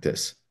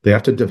practice. They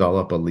have to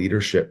develop a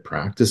leadership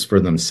practice for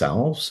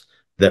themselves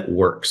that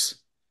works,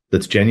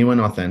 that's genuine,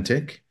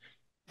 authentic,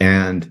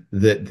 and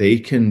that they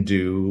can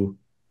do,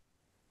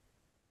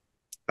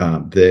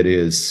 that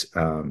is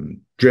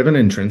driven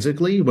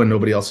intrinsically when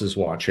nobody else is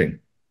watching,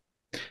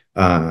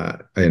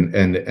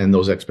 and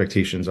those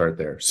expectations aren't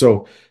there.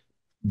 So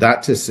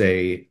that to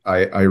say,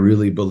 I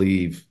really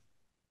believe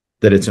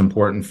that it's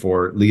important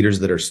for leaders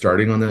that are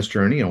starting on this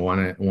journey and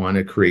want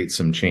to create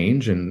some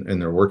change in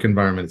their work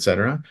environment, et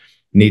cetera,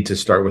 need to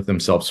start with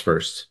themselves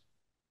first,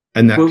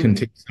 and that can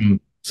take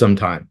some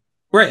time.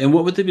 Right. And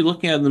what would they be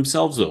looking at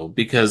themselves, though?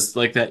 Because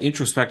like that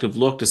introspective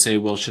look to say,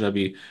 well, should I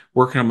be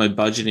working on my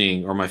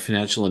budgeting or my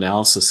financial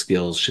analysis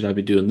skills? Should I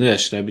be doing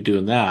this? Should I be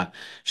doing that?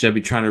 Should I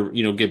be trying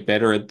to, get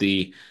better at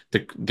the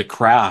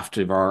craft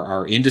of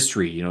our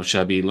industry?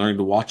 Should I be learning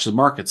to watch the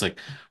markets? Like,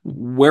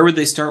 where would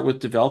they start with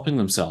developing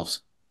themselves?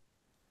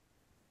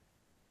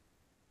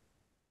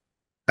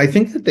 I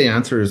think that the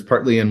answer is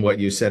partly in what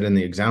you said in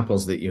the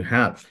examples that you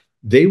have.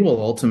 They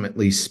will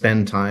ultimately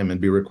spend time and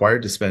be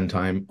required to spend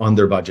time on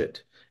their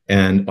budget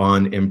and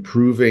on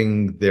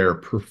improving their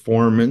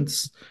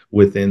performance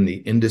within the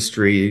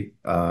industry,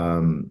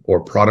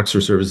 or products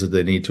or services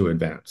they need to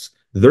advance.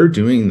 They're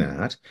doing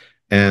that,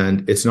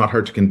 and it's not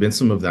hard to convince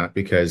them of that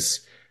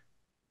because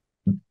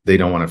they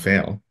don't want to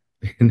fail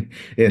in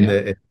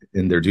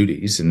their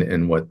duties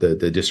and what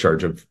the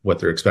discharge of what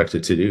they're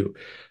expected to do.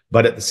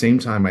 But at the same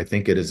time, I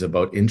think it is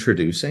about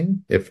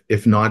introducing, if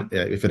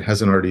it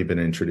hasn't already been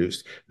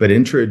introduced, but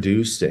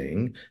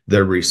introducing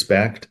the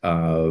respect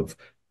of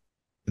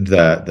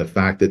the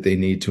fact that they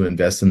need to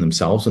invest in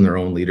themselves and their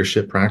own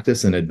leadership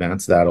practice and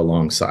advance that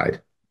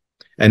alongside.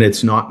 And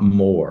it's not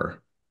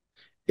more.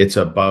 It's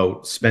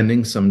about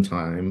spending some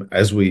time,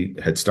 as we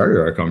had started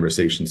our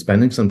conversation,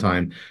 spending some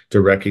time to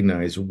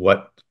recognize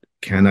what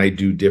can I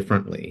do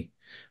differently,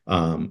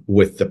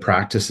 with the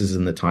practices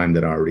and the time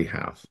that I already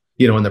have.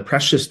 And the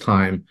precious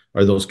time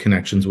are those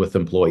connections with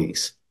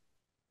employees.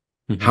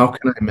 Mm-hmm. How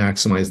can I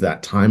maximize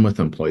that time with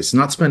employees?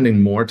 Not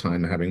spending more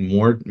time having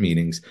more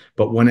meetings,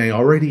 but when I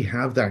already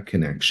have that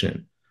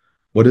connection,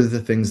 what are the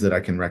things that I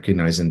can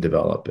recognize and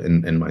develop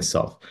in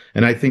myself?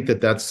 And I think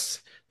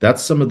that's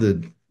some of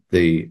the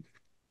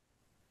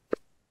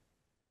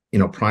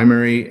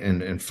primary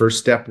and first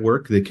step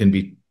work that can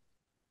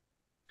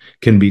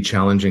be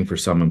challenging for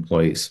some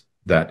employees.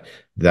 That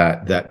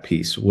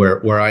piece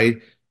where I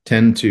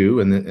tend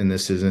to, and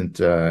this isn't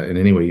in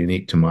any way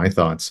unique to my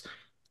thoughts,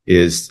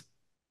 is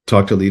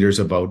talk to leaders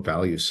about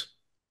values.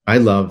 I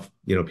love,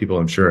 people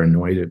I'm sure are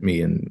annoyed at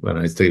me, and when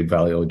I say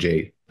value,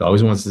 Jay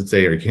always wants to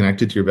say, are you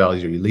connected to your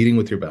values? Are you leading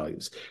with your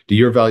values? Do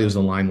your values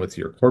align with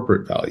your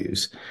corporate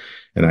values?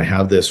 And I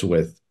have this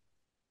with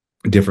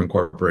different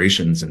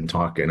corporations and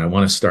I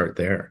want to start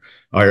there.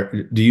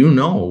 Do you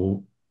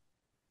know,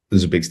 this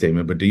is a big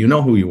statement, but do you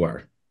know who you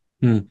are?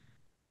 And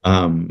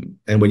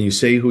when you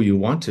say who you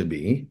want to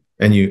be,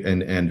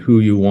 and who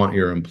you want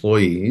your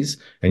employees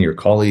and your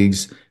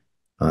colleagues,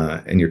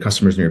 and your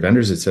customers and your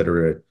vendors, et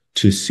cetera,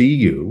 to see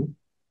you,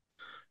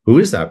 who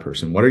is that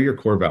person? What are your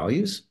core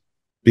values?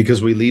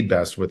 Because we lead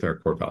best with our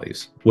core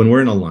values. When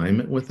we're in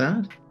alignment with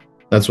that,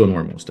 that's when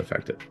we're most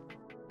effective.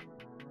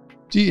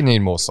 Do you need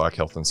more psych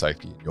health and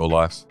safety in your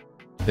life?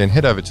 Then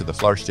head over to the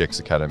FlourishDX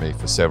Academy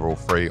for several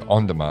free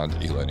on-demand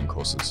e-learning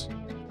courses.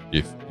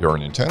 If you're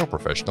an internal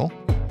professional,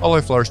 follow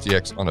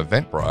FlourishDX on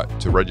Eventbrite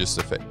to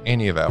register for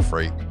any of our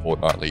free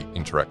fortnightly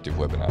interactive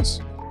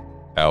webinars.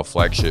 Our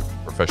flagship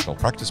professional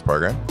practice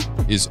program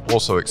is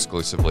also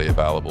exclusively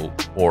available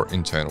for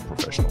internal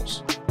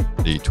professionals.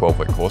 The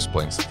 12-week course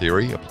blends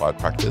theory, applied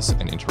practice,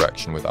 and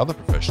interaction with other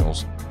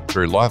professionals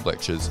through live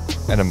lectures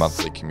and a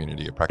monthly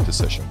community of practice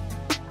session.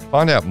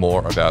 Find out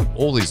more about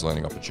all these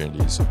learning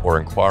opportunities or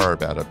inquire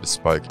about a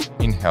bespoke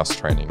in-house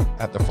training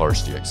at the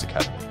FlourishDX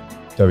Academy.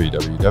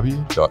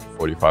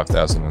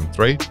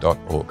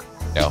 www.45003.org.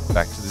 Now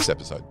back to this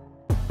episode.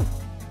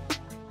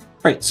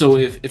 Right. So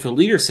if a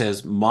leader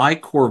says, my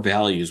core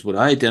values, what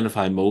I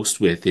identify most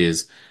with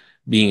is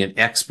being an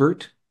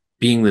expert,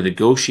 being the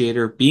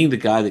negotiator, being the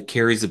guy that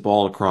carries the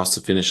ball across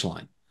the finish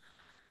line.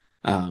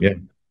 Yeah.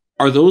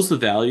 Are those the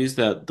values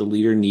that the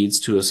leader needs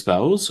to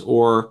espouse,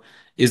 or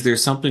is there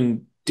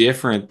something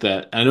different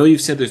that I know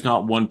you've said there's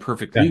not one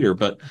perfect Yeah. leader,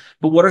 but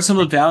what are some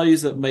of the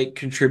values that might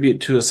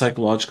contribute to a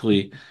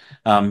psychologically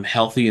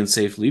healthy and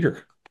safe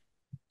leader?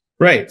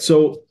 Right.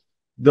 So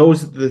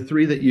the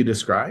three that you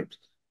described,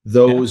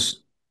 Yeah. those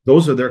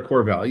those are their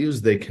core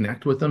values. They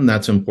connect with them.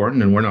 That's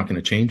important, and we're not going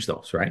to change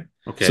those, right?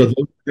 So Okay. those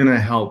are going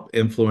to help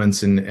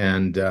influence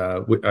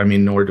I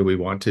mean, nor do we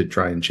want to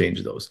try and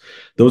change those.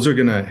 Those are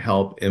going to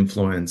help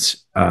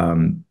influence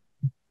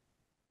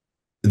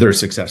their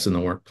success in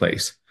the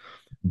workplace.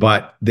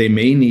 But they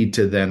may need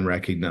to then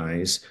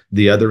recognize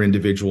the other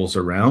individuals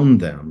around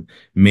them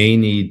may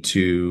need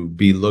to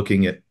be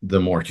looking at the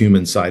more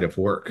human side of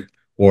work,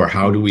 or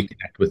how do Mhm. we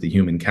connect with the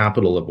human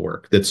capital of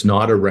work that's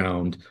not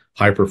around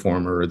high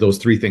performer, or those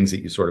three things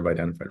that you sort of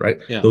identified, right?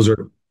 Yeah.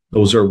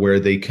 Those are where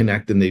they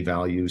connect and they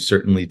value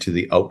certainly to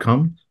the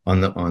outcome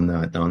on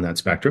that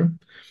spectrum.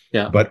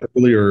 Yeah. But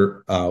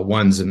earlier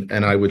ones,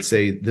 and I would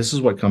say this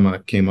is what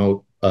came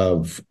out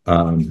of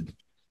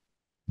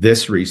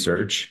this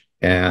research,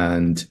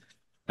 and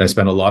I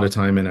spent a lot of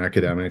time in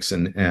academics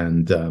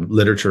and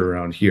literature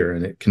around here,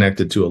 and it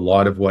connected to a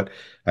lot of what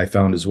I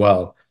found as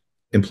well.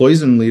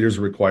 Employees and leaders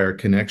require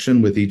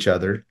connection with each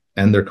other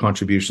and their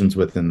contributions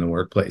within the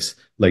workplace,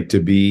 like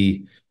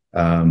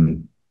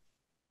um,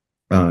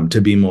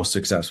 to be most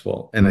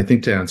successful. And I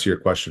think to answer your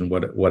question,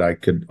 what I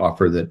could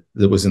offer that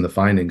was in the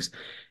findings,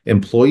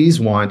 employees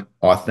want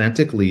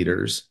authentic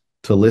leaders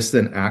to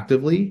listen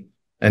actively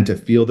and to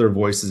feel their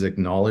voices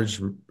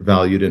acknowledged,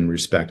 valued, and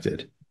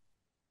respected.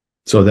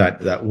 So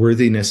that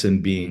worthiness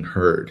in being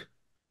heard,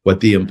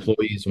 what the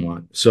employees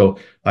want. So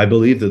I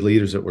believe the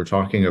leaders that we're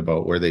talking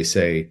about, where they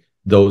say,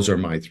 those are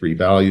my three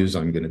values,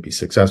 I'm going to be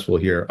successful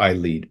here. I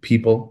lead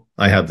people.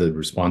 I have the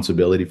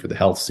responsibility for the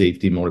health,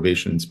 safety,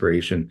 motivation,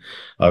 inspiration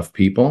of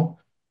people.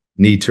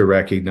 Need to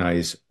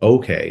recognize,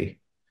 okay,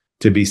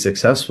 to be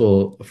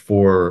successful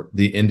for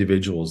the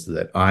individuals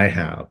that I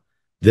have,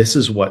 this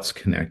is what's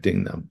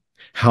connecting them.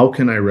 How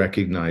can I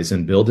recognize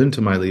and build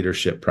into my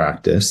leadership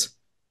practice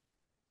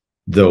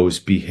those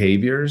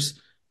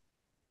behaviors,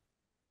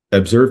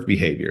 observed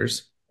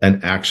behaviors,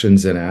 and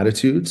actions and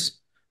attitudes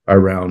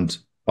around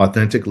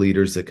authentic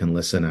leaders that can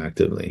listen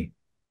actively?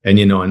 And,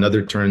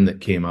 another term that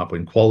came up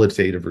in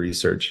qualitative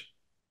research,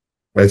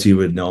 as you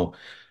would know,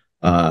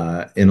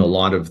 in a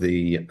lot of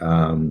the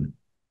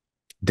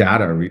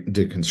data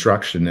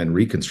deconstruction and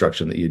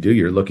reconstruction that you do,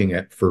 you're looking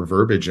at for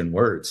verbiage and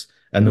words.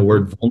 And the Mhm.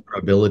 word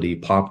vulnerability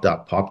popped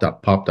up, popped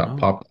up, popped up, Oh,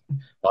 popped up.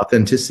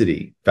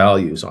 Authenticity,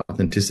 values,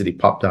 authenticity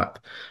popped up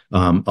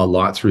a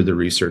lot through the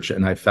research.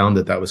 And I found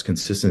that was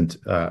consistent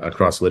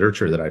across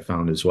literature that I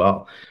found as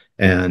well.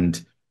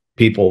 And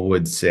people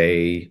would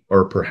say,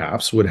 or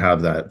perhaps would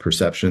have that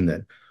perception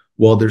that,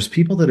 well, there's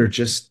people that are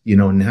just,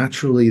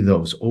 naturally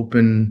those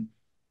open,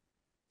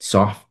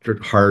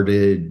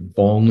 soft-hearted,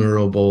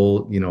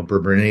 vulnerable.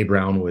 Brene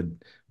Brown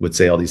would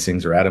say all these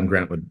things, or Adam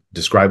Grant would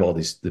describe all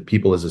the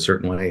people as a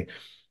certain way.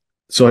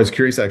 So I was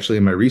curious, actually,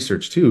 in my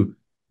research too,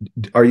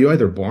 are you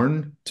either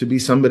born to be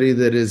somebody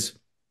that is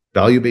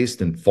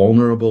value-based and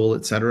vulnerable,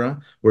 et cetera,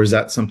 or is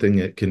that something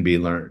that can be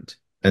learned?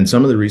 And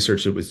some of the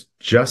research that was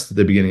just at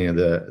the beginning of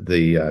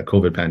the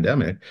COVID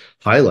pandemic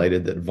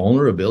highlighted that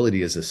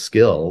vulnerability is a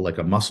skill, like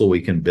a muscle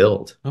we can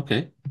build.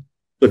 okay.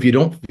 So if you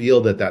don't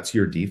feel that that's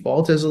your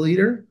default as a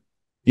leader,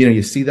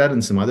 you see that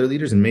in some other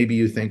leaders, and maybe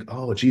you think,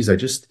 oh, geez, I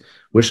just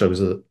wish I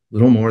was a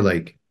little more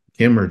like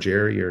Kim or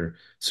Jerry or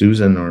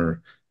Susan,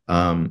 or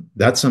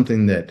that's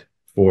something that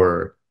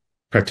for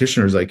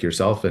practitioners like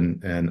yourself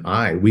and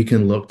I, we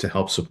can look to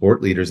help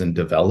support leaders in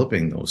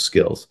developing those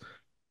skills,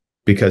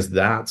 because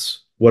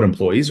that's what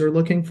employees are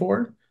looking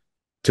for,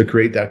 to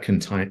create that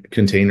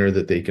container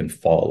that they can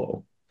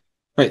follow.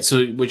 Right.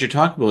 So what you're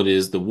talking about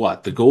is the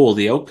what, the goal,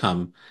 the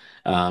outcome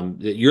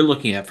that you're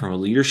looking at from a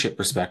leadership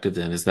perspective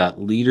then is that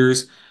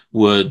leaders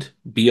would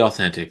be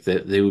authentic,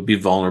 that they would be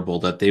vulnerable,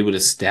 that they would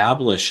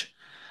establish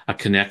a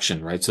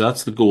connection, right? So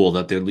that's the goal,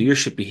 that their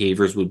leadership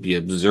behaviors would be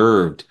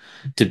observed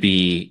to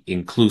be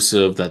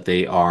inclusive, that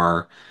they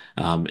are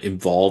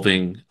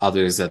involving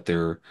others, that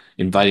they're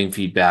inviting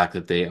feedback,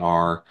 that they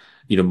are,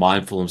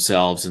 mindful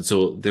themselves. And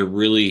so they're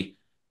really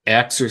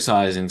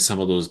exercising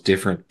some of those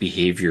different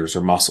behaviors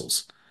or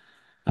muscles.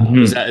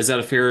 Is Mhm. that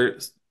a fair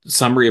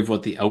summary of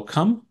what the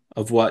outcome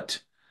of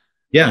what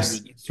you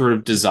Yes, would sort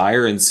of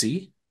desire and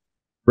see?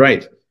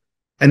 right.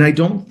 And I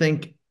don't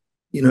think,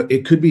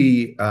 it could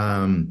be,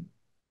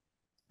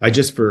 I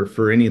just,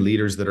 for any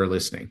leaders that are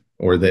listening,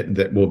 or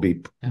that will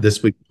be Yeah.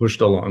 this week pushed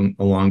along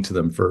to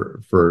them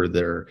for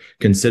their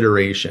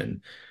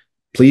consideration.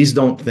 Please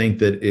don't think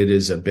that it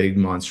is a big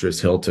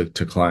monstrous hill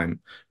to climb.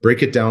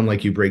 Break it down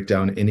like you break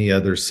down any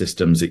other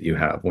systems that you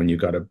have. When you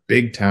got a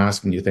big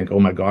task and you think, oh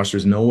my gosh,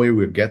 there's no way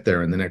we'd get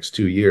there in the next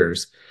 2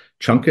 years,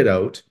 chunk it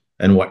out.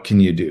 And what can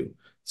you do?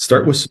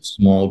 Start with Mhm. some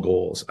small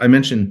goals. I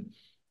mentioned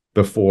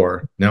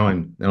before, now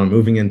I'm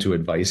moving into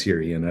advice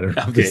here, Ian. I don't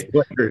know if this is Okay.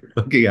 what you're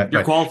looking at,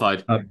 You're but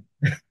qualified.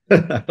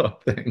 uh,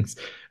 thanks.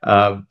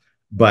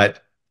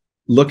 But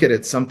look at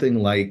it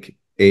something like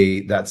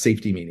that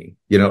safety meeting,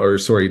 you know, or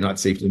sorry, not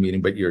safety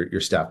meeting, but your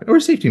staff or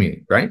a safety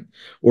meeting, right?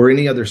 Or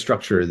any other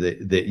structure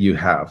that you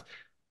have.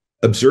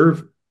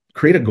 Observe,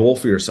 create a goal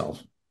for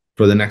yourself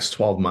for the next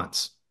 12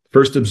 months.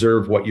 First,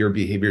 observe what your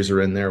behaviors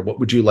are in there. What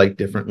would you like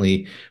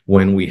differently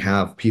when we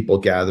have people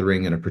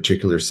gathering in a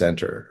particular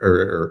center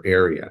or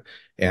area?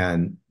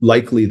 And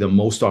likely the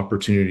most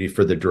opportunity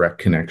for the direct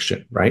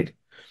connection, right?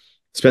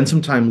 Spend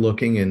some time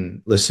looking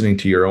and listening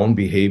to your own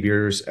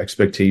behaviors,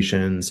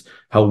 expectations,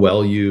 how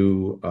well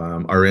you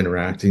are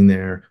interacting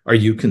there. Are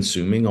you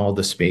consuming all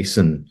the space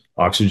and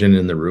oxygen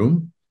in the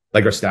room?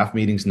 Like our staff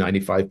meetings,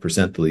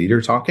 95% the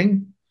leader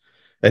talking,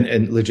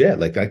 and legit,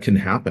 like that can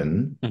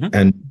happen,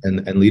 Mhm.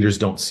 and leaders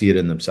don't see it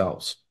in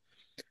themselves.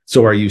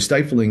 So are you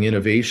stifling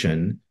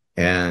innovation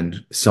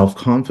and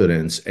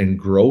self-confidence and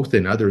growth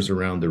in others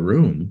around the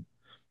room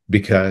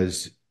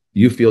because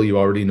you feel you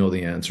already know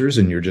the answers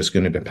and you're just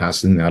going to be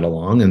passing that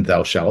along and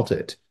thou shalt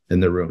it in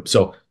the room?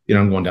 So, you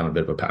know, I'm going down a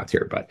bit of a path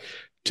here, but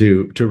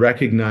to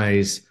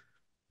recognize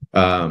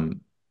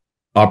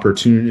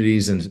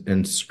opportunities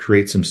and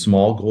create some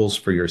small goals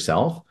for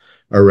yourself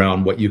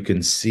around what you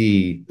can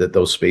see that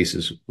those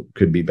spaces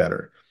could be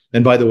better.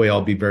 And by the way,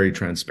 I'll be very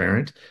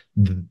transparent.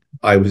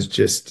 I was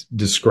just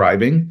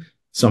describing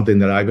something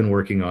that I've been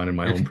working on in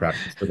my own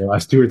practice for the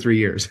last 2 or 3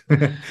 years.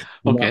 To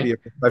not be Okay. a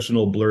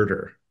professional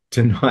blurter,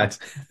 to not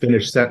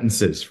finish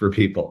sentences for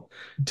people,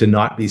 to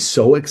not be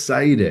so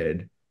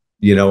excited,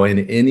 you know, in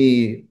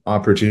any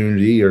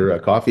opportunity or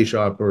a coffee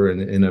shop or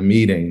in a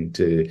meeting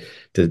to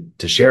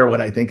share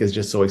what I think is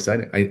just so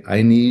exciting.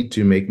 I need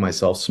to make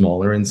myself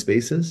smaller in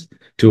spaces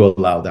to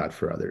allow that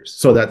for others.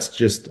 So that's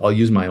just, I'll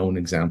use my own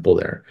example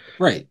there.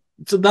 Right.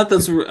 So that's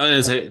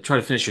as I try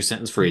to finish your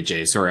sentence for you,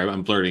 Jay. Sorry,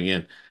 I'm blurting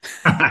in.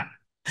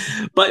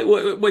 But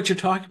what you're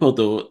talking about,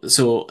 though,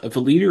 so if a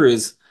leader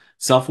is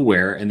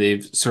self-aware and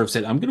they've sort of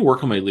said, I'm going to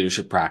work on my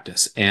leadership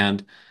practice,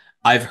 and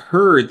I've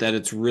heard that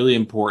it's really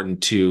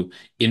important to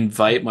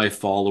invite my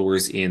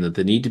followers in, that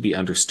they need to be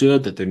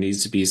understood, that there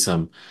needs to be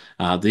some,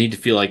 they need to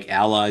feel like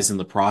allies in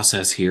the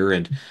process here.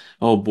 And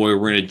oh boy,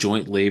 we're in a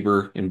joint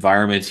labor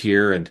environment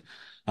here, and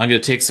I'm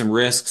going to take some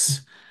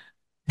risks.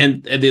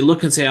 And they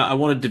look and say, I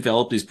want to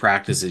develop these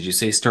practices. You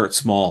say start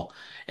small.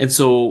 And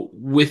so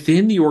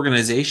within the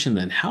organization,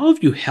 then, how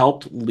have you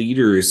helped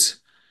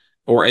leaders,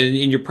 or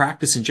in your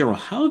practice in general,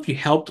 how have you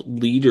helped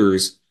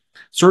leaders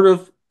sort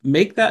of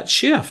make that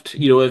shift?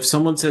 You know, if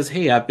someone says,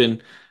 "Hey, I got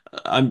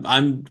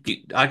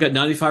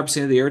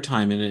 95% of the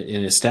airtime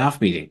in a staff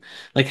meeting,"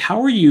 like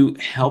how are you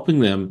helping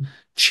them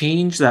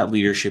change that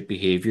leadership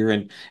behavior,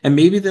 and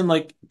maybe then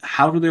like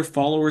how do their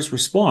followers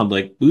respond?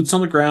 Like boots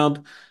on the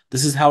ground,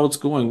 this is how it's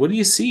going. What do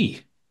you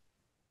see?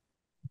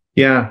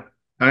 Yeah,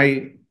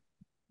 I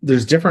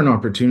there's different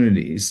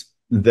opportunities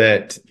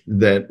that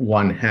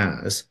one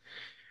has.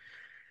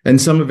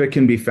 And some of it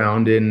can be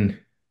found in,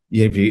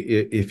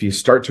 if you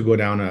start to go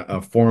down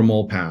a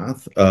formal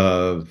path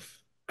of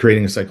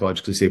creating a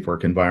psychologically safe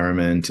work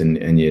environment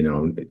and you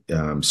know,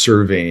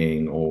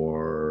 surveying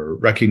or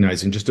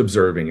recognizing, just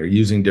observing or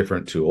using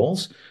different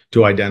tools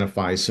to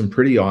identify some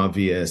pretty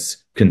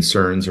obvious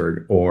concerns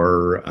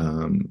or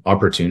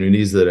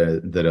opportunities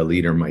that a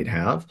leader might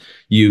have.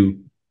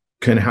 You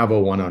can have a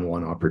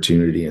one-on-one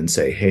opportunity and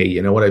say, hey,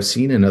 you know what I've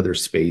seen in other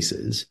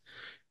spaces.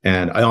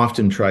 And I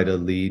often try to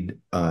lead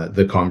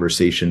the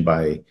conversation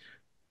by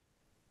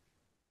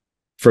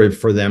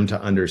for them to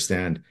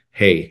understand,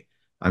 hey,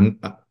 I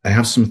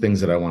have some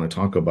things that I want to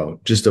talk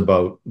about, just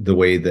about the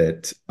way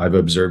that I've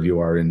observed you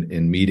are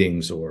in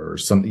meetings or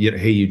some, you know,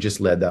 hey, you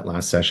just led that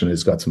last session,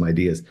 it's got some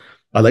ideas.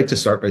 I like to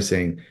start by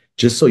saying,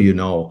 just so you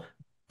know,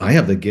 I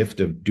have the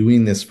gift of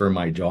doing this for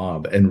my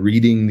job and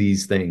reading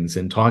these things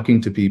and talking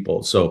to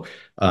people. So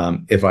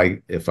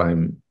if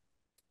I'm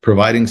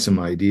providing some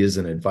ideas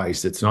and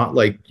advice, it's not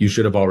like you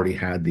should have already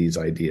had these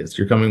ideas.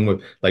 You're coming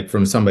with, like,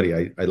 from somebody.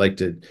 I like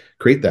to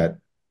create that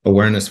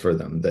awareness for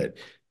them that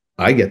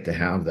I get to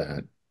have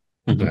that.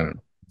 I Mhm. don't know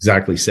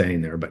exactly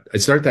saying there, but I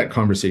start that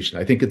conversation.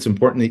 I think it's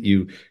important that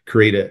you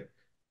create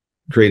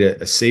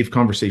a safe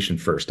conversation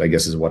first, I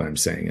guess is what I'm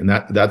saying. And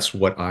that's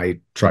what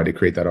I try to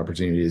create that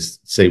opportunity, is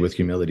say with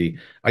humility,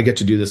 I get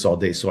to do this all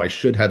day, so I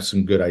should have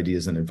some good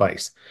ideas and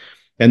advice.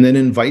 And then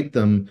invite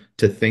them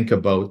to think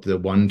about the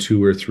 1,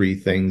 2, or 3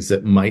 things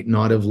that might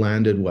not have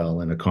landed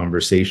well in a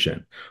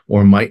conversation,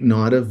 or might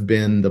not have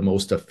been the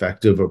most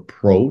effective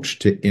approach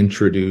to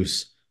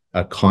introduce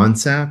a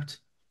concept.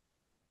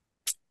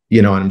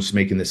 You know, and I'm just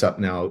making this up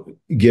now,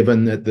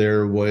 given that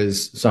there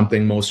was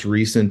something most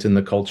recent in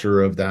the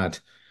culture of that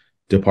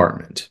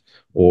department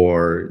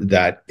or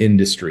that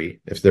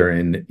industry, if they're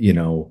in, you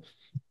know,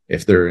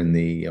 if they're in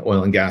the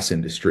oil and gas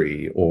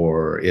industry,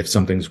 or if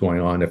something's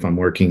going on, if I'm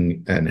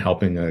working and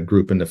helping a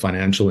group in the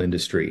financial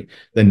industry,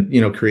 then,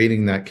 you know,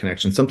 creating that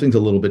connection. Something's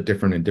a little bit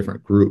different in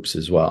different groups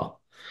as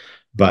well.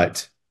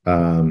 But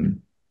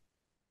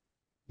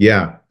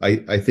yeah,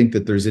 I think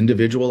that there's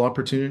individual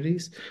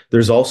opportunities.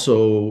 There's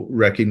also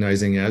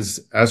recognizing as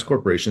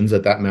corporations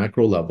at that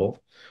macro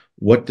level,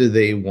 what do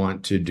they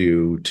want to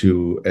do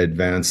to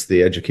advance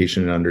the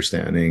education and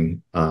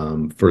understanding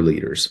for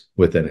leaders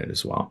within it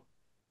as well.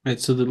 Right.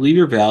 So the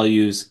leader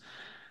values,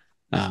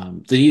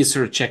 they need to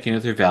sort of check in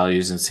with their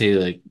values and say,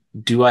 like,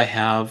 do I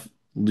have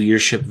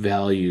leadership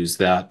values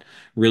that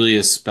really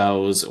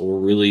espouse or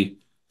really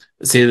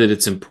say that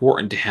it's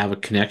important to have a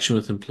connection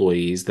with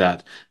employees,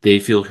 that they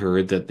feel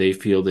heard, that they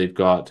feel they've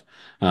got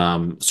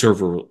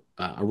sort of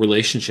a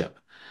relationship.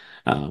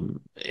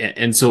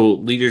 And so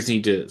leaders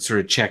need to sort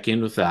of check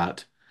in with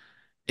that.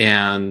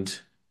 And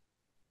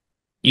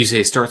you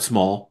say start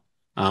small,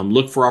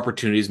 look for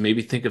opportunities,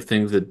 maybe think of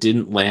things that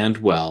didn't land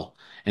well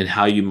and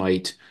how you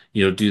might,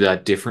 do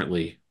that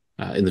differently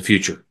in the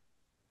future.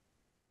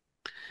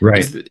 Is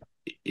Right. th-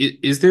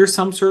 is there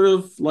some sort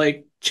of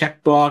like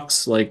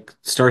checkbox, like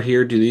start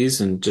here, do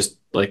these, and just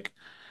like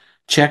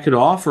check it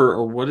off,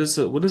 or what does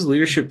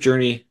leadership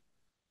journey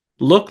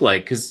look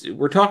like? Because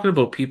we're talking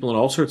about people in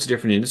all sorts of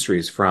different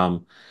industries,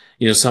 from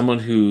someone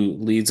who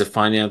leads a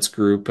finance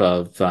group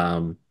of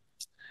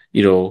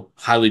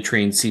highly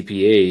trained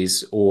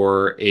CPAs,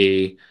 or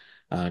a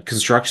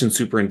construction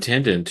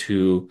superintendent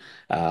who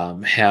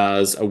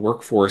has a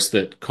workforce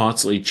that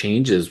constantly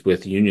changes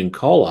with union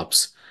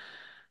call-ups.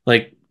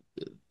 Like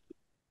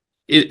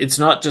it's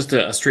not just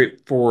a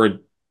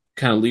straightforward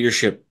kind of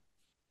leadership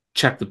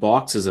check the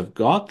boxes. I've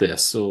got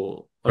this.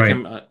 So like Right.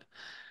 I'm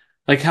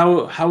like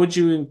how would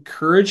you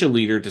encourage a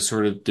leader to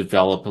sort of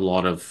develop a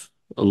lot of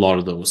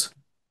those?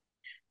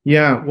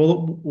 Yeah.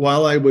 Well,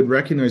 while I would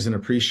recognize and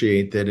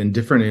appreciate that in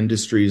different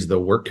industries, the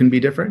work can be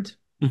different,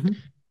 Hmm.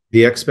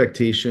 the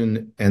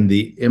expectation and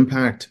the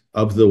impact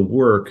of the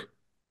work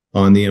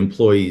on the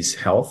employee's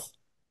health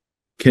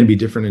can be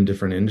different in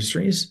different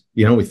industries.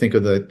 We think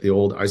of the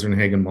old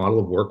Eisenhagen model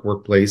of work,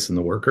 workplace, and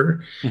the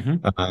worker Hmm.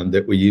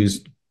 that we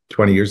used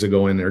 20 years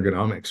ago in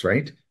ergonomics,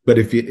 right? But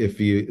if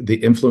you the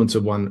influence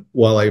of one,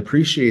 while I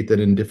appreciate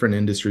that in different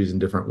industries and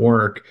different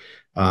work,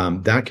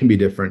 that can be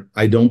different.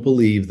 I don't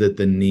believe that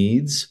the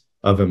needs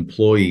of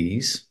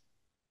employees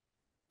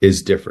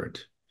is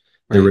different.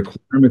 The Right.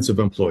 requirements of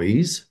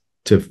employees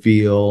to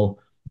feel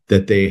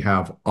that they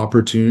have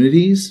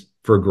opportunities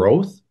for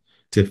growth,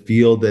 to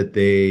feel that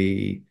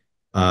they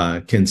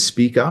can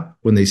speak up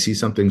when they see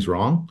something's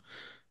wrong,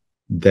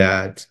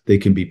 that they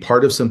can be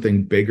part of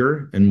something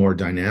bigger and more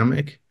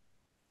dynamic.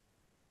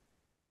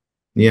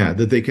 Yeah,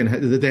 that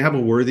they have a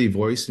worthy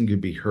voice and can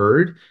be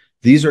heard.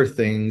 These are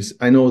things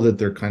I know that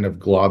they're kind of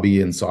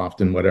globby and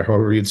soft and whatever,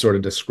 however you'd sort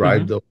of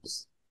describe Hmm.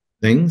 those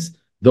things.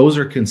 Those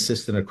are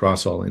consistent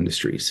across all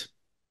industries.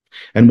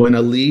 And when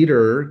a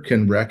leader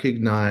can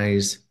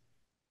recognize,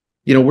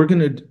 we're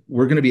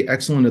gonna be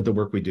excellent at the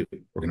work we do.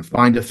 We're gonna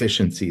find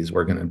efficiencies.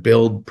 We're gonna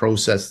build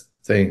process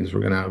things.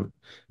 We're gonna have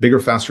bigger,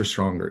 faster,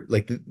 stronger.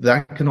 Like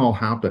that can all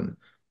happen.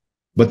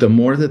 But the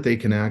more that they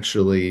can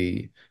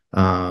actually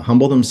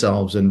humble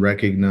themselves and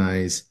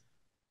recognize,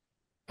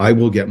 I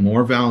will get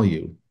more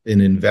value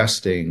in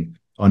investing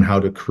on how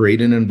to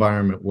create an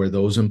environment where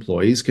those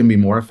employees can be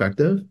more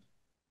effective,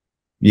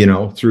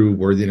 through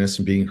worthiness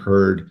and being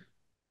heard,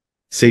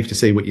 safe to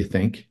say what you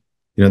think.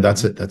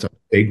 That's Hmm. a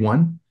big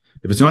one.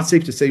 If it's not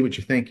safe to say what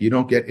you think, you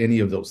don't get any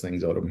of those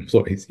things out of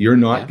employees. You're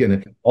not Yeah.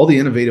 gonna. All the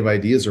innovative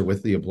ideas are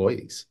with the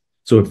employees.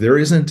 So if there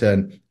isn't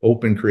an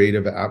open,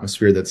 creative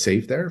atmosphere that's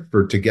safe there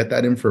for to get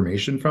that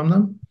information from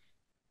them,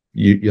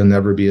 you'll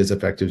never be as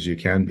effective as you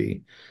can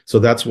be. So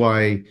that's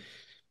why,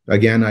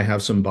 again, I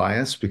have some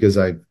bias because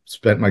I've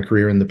spent my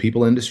career in the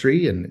people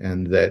industry,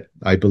 and that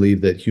I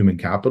believe that human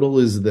capital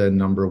is the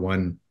number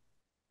one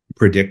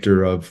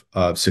predictor of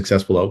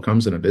successful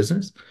outcomes in a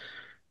business.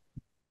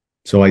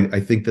 So I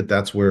think that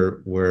that's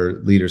where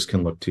leaders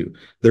can look to.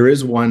 There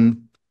is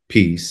one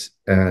piece,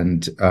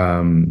 and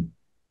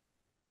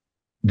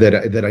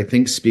that I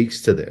think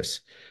speaks to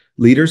this.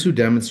 Leaders who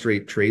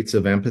demonstrate traits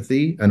of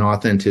empathy and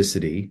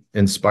authenticity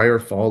inspire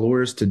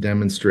followers to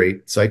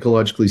demonstrate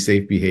psychologically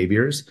safe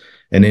behaviors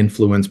and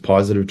influence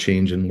positive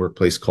change in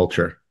workplace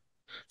culture.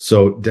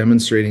 So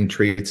demonstrating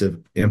traits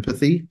of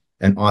empathy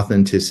and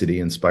authenticity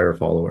inspire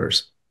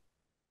followers.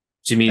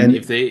 Do you mean And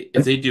if they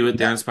do it,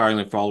 they're yeah, inspiring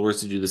their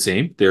followers to do the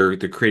same? They're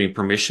creating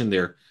permission.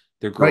 They're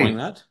growing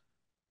right. that.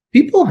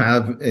 People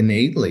have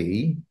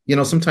innately,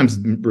 sometimes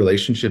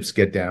relationships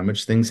get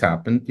damaged, things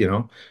happen,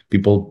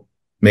 people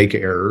make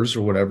errors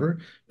or whatever,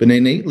 but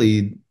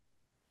innately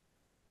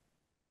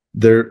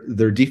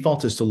their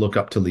default is to look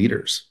up to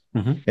leaders.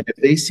 Hmm. And if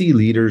they see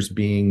leaders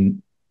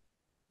being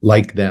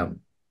like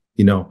them,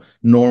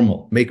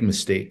 normal, make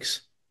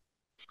mistakes,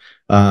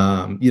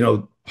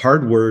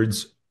 hard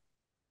words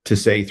to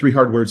say, three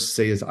hard words to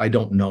say is I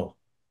don't know.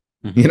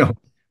 you Hmm. know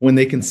when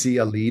they can see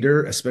a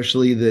leader,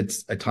 especially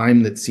that's a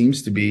time that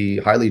seems to be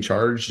highly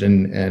charged,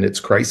 and it's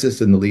crisis,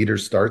 and the leader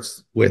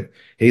starts with,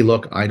 hey,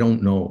 look, I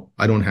don't know,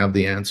 I don't have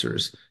the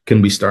answers,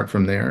 can we start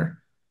from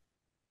there?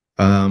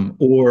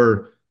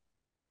 Or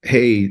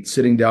hey,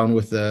 sitting down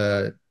with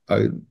a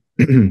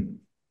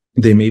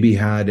they maybe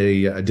had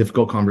a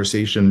difficult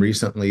conversation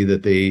recently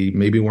that they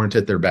maybe weren't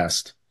at their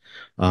best.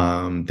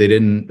 They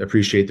didn't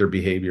appreciate their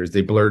behaviors,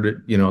 they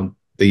blurted,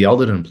 they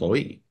yelled at an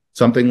employee.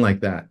 something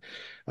like that,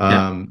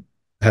 Yeah.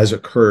 has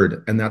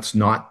occurred, and that's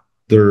not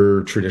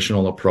their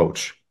traditional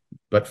approach.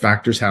 But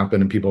factors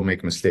happen and people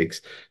make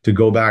mistakes. To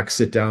go back,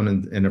 sit down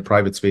in a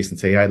private space and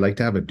say, "Hey, I'd like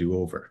to have a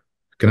do-over.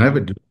 Can I have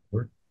a Mhm.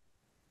 do-over?"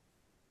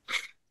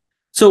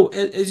 So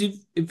as you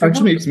if you're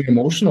Actually working, makes me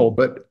emotional,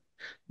 but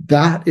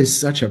that is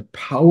such a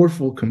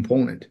powerful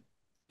component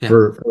yeah.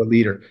 for a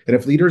leader. And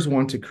if leaders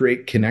want to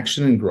create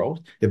connection and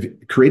growth, if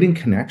creating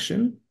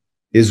connection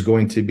is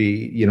going to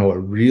be, a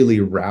really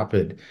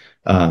rapid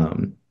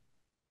um,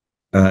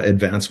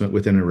 advancement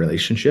within a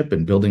relationship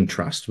and building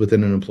trust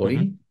within an employee,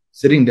 Mhm.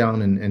 sitting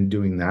down and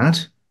doing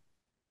that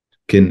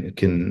can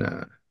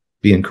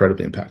be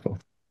incredibly impactful.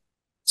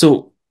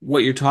 So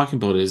what you're talking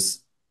about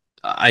is,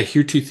 I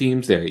hear two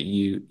themes there.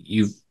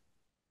 You've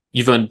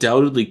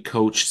undoubtedly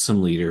coached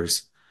some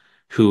leaders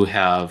who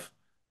have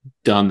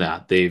done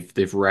that.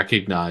 They've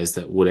recognized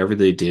that whatever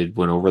they did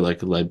went over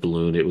like a lead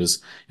balloon. It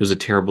was a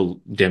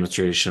terrible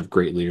demonstration of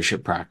great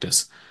leadership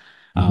practice.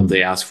 They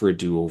Mhm. asked for a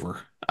do-over.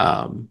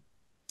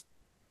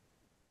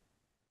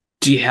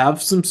 Do you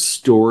have some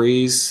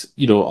stories,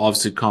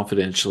 obviously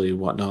confidentially and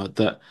whatnot,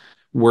 that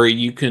where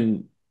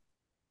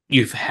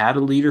you've had a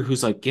leader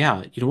who's like,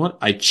 yeah, you know what?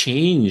 I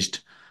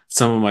changed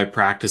some of my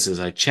practices.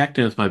 I checked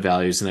in with my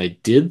values and I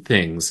did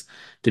things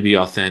to be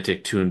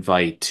authentic, to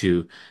invite,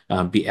 to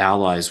be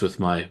allies with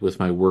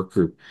my work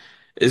group.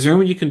 Is there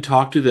anyone you can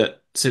talk to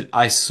that said,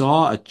 I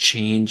saw a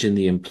change in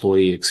the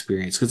employee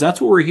experience? Because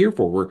that's what we're here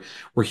for.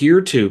 We're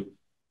here to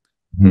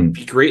Mhm.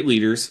 be great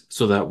leaders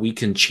so that we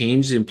can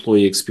change the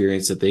employee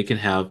experience, that they can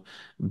have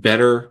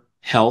better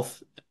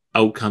health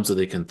outcomes, that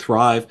they can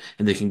thrive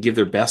and they can give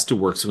their best to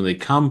work. So when they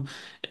come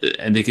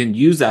and they can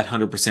use that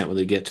 100% when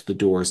they get to the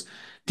doors.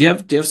 Do you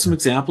have some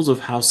examples of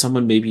how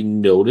someone maybe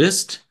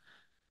noticed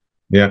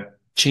Yeah.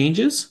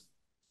 changes?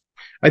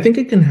 I think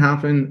it can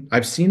happen.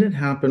 I've seen it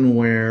happen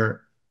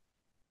where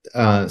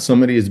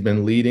somebody has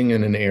been leading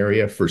in an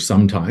area for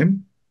some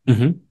time,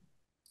 Hmm.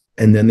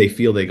 and then they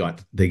feel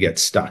they get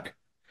stuck.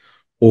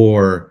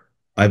 Or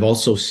I've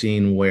also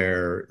seen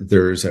where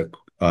there's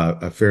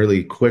a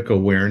fairly quick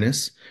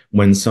awareness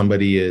when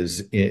somebody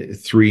is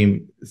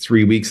 3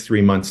 weeks,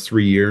 3 months,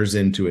 3 years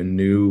into a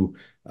new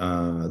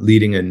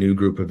leading a new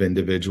group of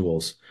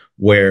individuals,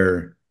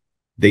 where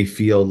they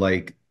feel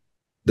like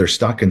they're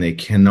stuck and they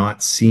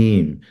cannot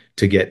seem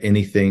to get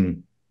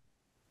anything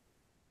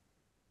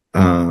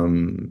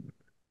um,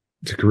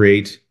 to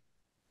create.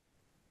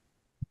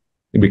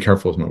 Be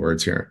careful with my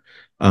words here.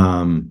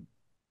 Um,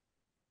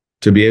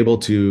 to be able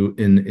to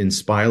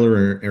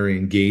inspire or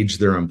engage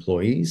their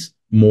employees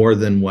more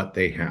than what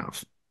they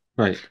have.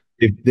 Right.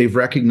 They've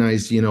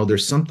recognized,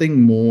 there's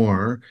something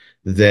more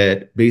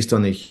that based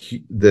on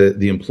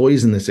the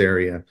employees in this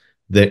area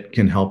that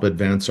can help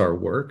advance our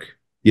work.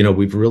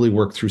 We've really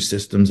worked through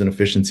systems and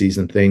efficiencies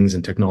and things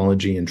and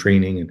technology and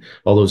training and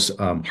all those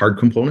hard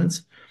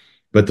components,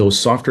 but those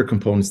softer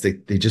components,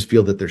 they just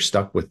feel that they're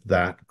stuck with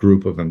that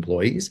group of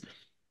employees,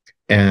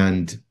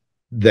 and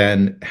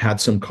then had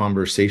some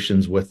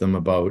conversations with them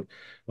about,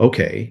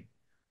 okay,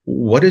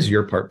 what has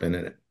your part been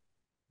in it?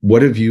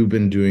 What have you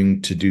been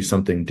doing to do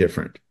something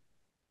different?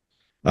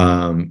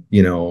 Um,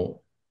 you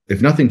know,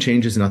 if nothing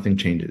changes, nothing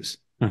changes.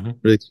 Hmm.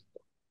 Really,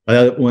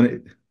 one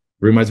it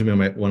reminds me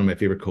of one of my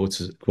favorite quotes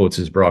is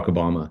Barack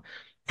Obama.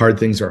 Hard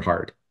things are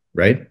hard,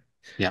 right?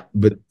 Yeah.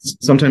 But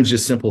sometimes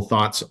just simple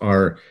thoughts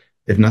are,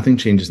 if nothing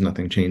changes,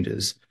 nothing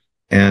changes.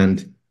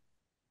 And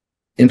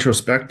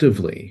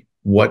introspectively,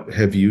 what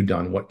have you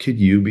done? What could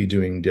you be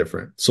doing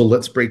different? So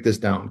let's break this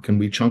down. Can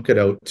we chunk it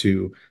out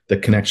to the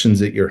connections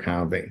that you're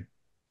having?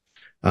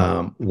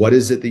 What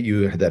is it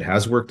that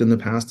has worked in the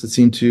past that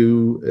seemed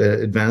to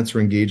advance or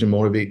engage and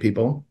motivate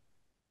people?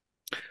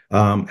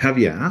 Have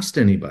you asked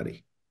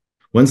anybody?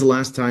 When's the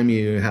last time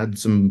you had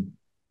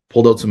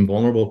pulled out some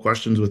vulnerable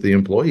questions with the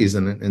employees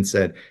and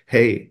said,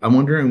 "Hey, I'm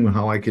wondering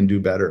how I can do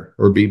better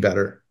or be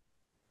better."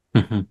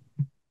 Hmm.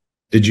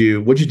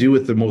 What'd you do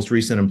with the most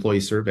recent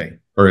employee survey?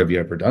 Or have you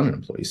ever done an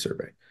employee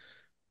survey?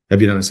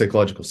 Have you done a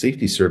psychological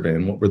safety survey?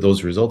 And what were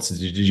those results?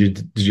 Did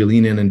you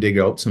lean in and dig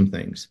out some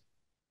things?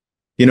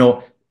 You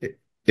know,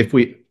 if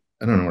we,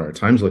 I don't know what our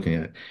time's looking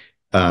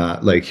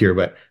at, like here,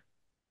 but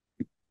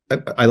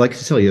I like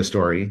to tell you a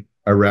story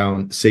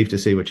around safe to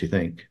say what you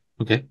think.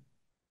 Okay.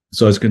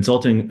 So I was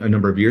consulting a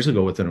number of years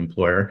ago with an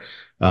employer,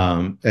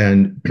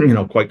 and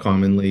quite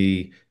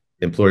commonly,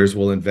 employers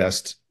will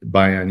invest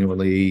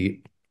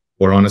biannually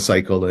or on a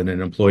cycle in an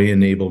employee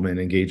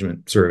enablement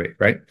engagement survey,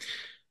 right?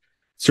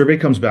 Survey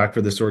comes back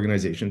for this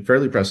organization,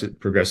 fairly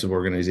progressive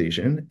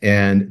organization,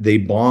 and they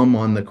bomb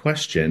on the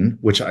question,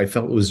 which I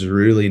felt was a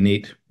really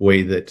neat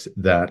way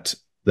that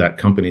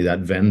company, that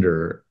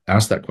vendor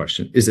asked that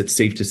question. Is it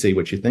safe to say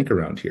what you think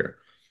around here?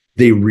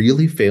 They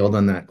really failed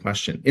on that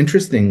question.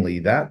 Interestingly,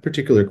 that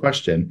particular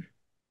question,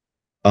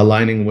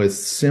 aligning with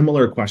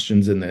similar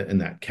questions in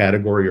that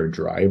category or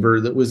driver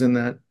that was in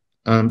that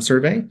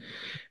survey,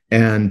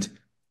 and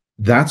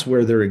that's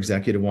where their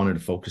executive wanted to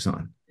focus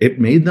on. It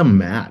made them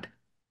mad.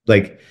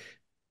 Like,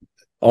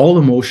 all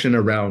emotion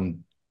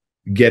around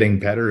getting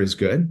better is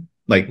good.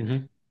 Like, Hmm.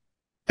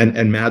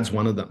 And MAD's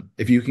one of them.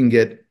 If you can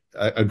get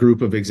a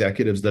group of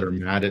executives that are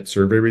mad at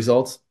survey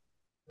results,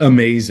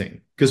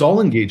 amazing, because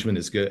all engagement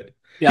is good.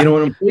 You Yeah. know,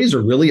 when employees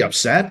are really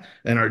upset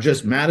and are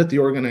just mad at the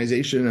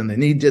organization and they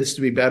need this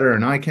to be better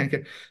and I can't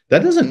get,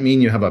 that doesn't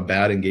mean you have a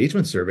bad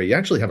engagement survey. You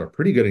actually have a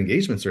pretty good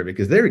engagement survey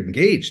because they're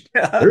engaged.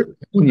 They're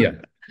telling you,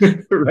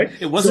 right?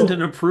 It wasn't So,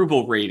 an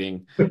approval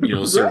rating,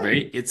 survey.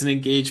 right. It's an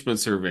engagement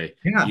survey.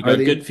 Yeah. You Are got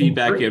they good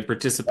feedback, you great? had Right.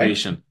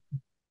 participation.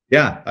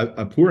 Yeah,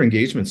 a poor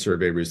engagement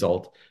survey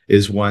result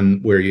is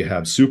one where you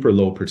have super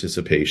low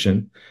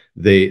participation.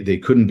 They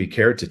couldn't be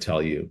cared to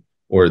tell you,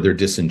 or they're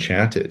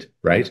disenchanted,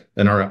 right?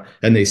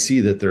 And they see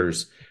that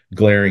there's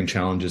glaring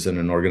challenges in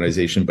an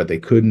organization, but they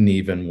couldn't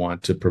even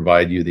want to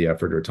provide you the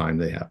effort or time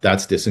they have.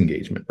 That's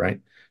disengagement,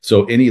 right?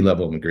 So any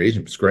level of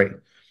engagement is great.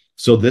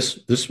 So this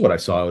is what I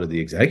saw out of the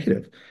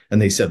executive, and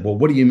they said, "Well,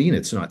 what do you mean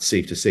it's not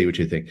safe to say what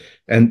you think?"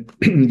 And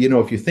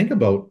if you think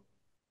about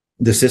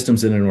the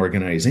systems in an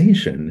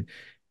organization,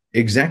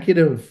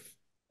 executive,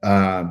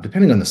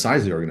 depending on the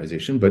size of the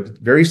organization, but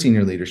very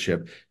senior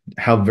leadership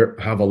have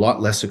a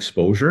lot less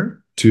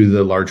exposure to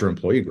the larger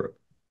employee group.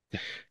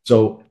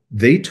 So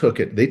they took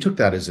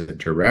that as a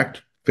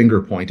direct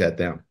finger point at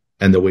them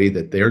and the way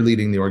that they're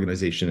leading the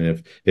organization.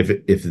 And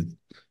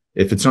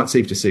if it's not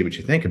safe to say what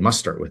you think, it must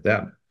start with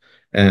them.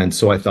 And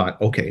so I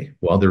thought, okay,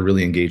 well, they're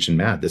really engaged in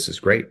MAD. This is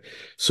great.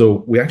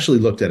 So we actually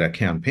looked at a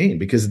campaign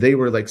because they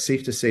were like,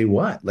 safe to say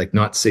what? Like,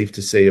 not safe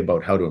to say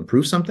about how to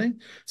improve something,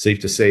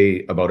 safe to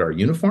say about our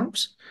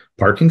uniforms,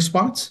 parking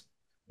spots,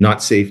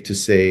 not safe to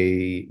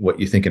say what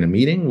you think in a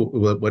meeting.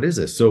 What is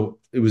this? So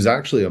it was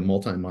actually a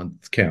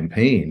multi-month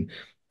campaign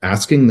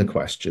asking the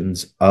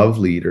questions of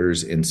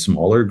leaders in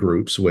smaller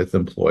groups with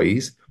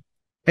employees.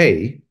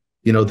 Hey,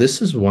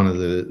 this is one of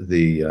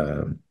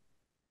the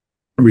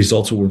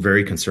results that we're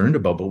very concerned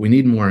about, but we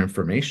need more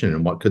information.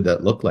 And what could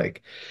that look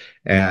like?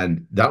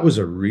 And that was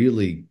a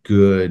really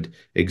good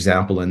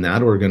example in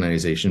that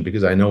organization,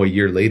 because I know a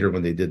year later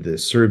when they did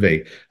this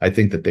survey, I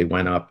think that they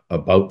went up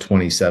about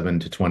 27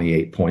 to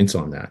 28 points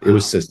on that. It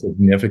was a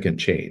significant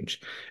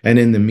change. And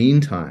in the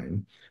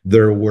meantime,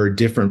 there were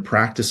different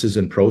practices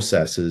and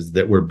processes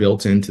that were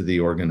built into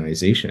the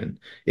organization,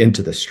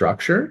 into the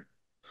structure,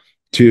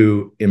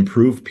 to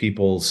improve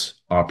people's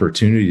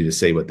opportunity to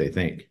say what they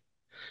think.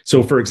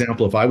 So, for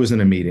example, if I was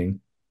in a meeting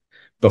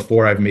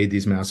before I've made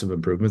these massive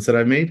improvements that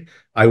I've made,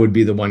 I would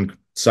be the one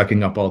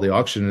sucking up all the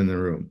oxygen in the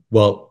room.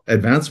 Well,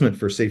 advancement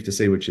for safe to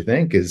say what you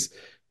think is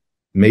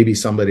maybe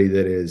somebody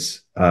that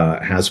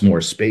has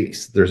more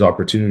space. There's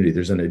opportunity.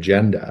 There's an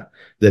agenda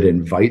that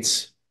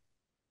invites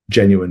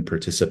genuine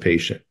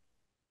participation,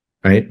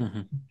 right?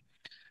 Mm-hmm.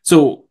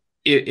 So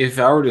if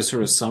I were to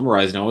sort of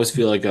summarize, and I always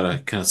feel like I gotta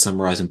kind of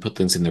summarize and put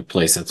things in their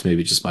place, that's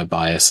maybe just my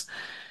bias,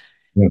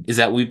 Yeah. is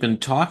that we've been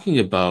talking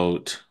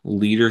about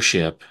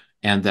leadership,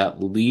 and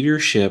that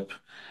leadership,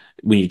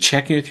 when you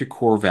check in with your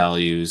core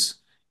values,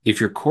 if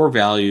your core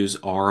values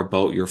are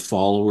about your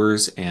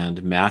followers and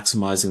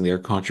maximizing their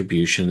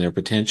contribution, their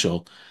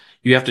potential,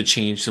 you have to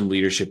change some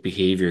leadership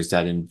behaviors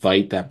that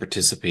invite that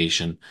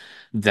participation,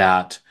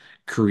 that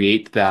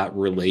create that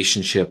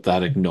relationship,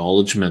 that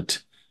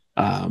acknowledgement,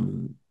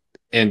 um,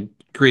 and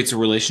creates a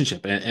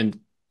relationship. And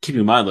keep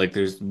in mind, like,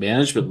 there's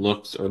management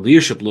looks or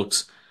leadership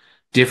looks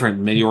different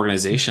in many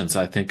organizations.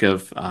 I think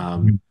of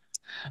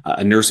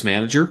a nurse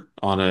manager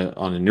on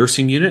a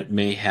nursing unit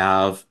may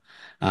have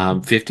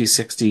 50,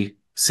 60,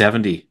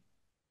 70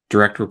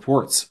 direct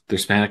reports. Their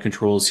span of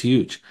control is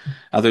huge.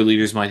 Other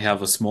leaders might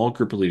have a small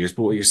group of leaders,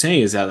 but what you're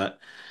saying is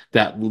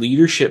that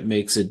leadership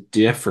makes a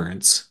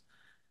difference.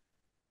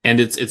 And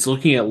it's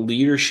looking at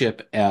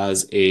leadership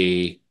as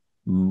a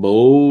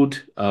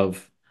mode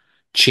of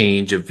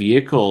change, a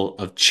vehicle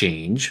of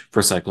change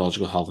for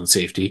psychological health and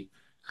safety,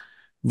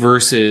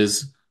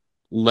 versus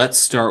let's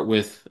start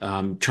with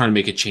trying to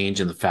make a change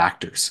in the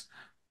factors.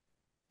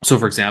 So,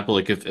 for example,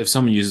 like if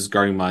someone uses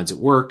Guarding Minds at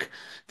work,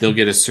 they'll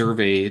get a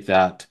survey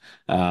that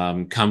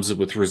comes up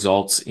with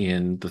results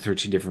in the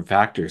 13 different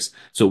factors.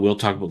 So we'll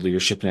talk about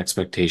leadership and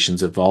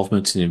expectations,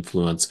 involvement and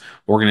influence,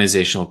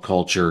 organizational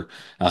culture,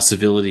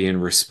 civility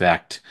and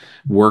respect,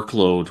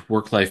 workload,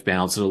 work-life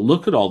balance. It'll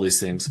look at all these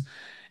things.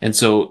 And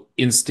so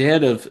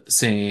instead of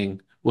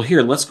saying, well,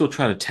 here, let's go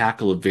try to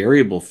tackle a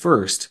variable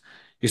first,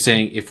 you're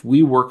saying if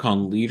we work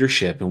on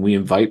leadership and we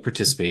invite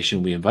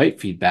participation, we invite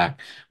feedback,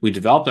 we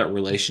develop that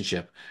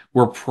relationship,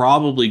 we're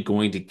probably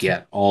going to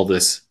get all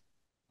this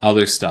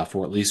other stuff,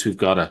 or at least we've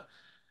got a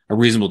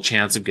reasonable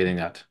chance of getting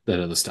that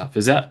other stuff.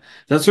 Is that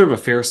sort of a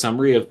fair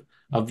summary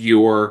of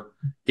your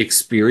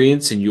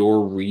experience and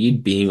your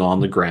read being on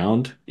the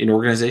ground in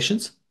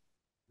organizations?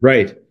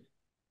 Right.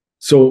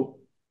 So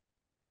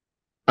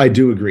I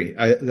do agree.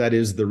 That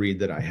is the read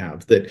that I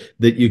have, that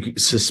you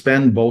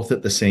suspend both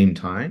at the same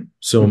time.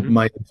 So Mm-hmm.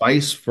 my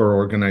advice for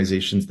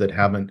organizations that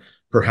haven't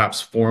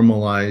perhaps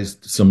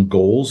formalized some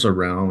goals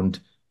around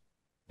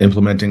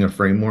implementing a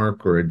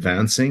framework or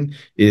advancing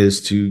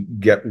is to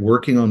get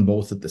working on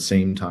both at the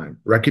same time.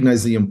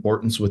 Recognize the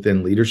importance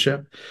within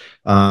leadership,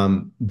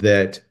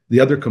 that the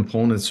other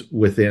components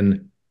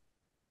within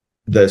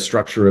the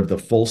structure of the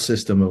full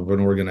system of an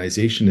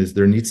organization is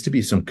there needs to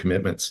be some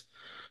commitments.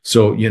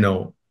 So,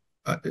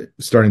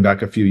 starting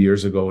back a few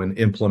years ago and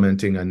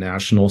implementing a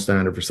national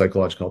standard for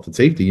psychological health and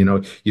safety,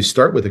 you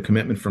start with a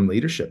commitment from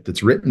leadership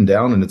that's written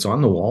down and it's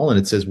on the wall and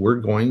it says, we're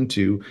going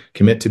to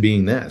commit to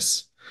being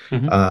this.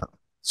 Mm-hmm.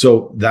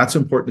 So that's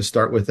important to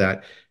start with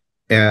that.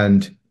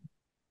 And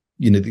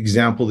the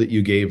example that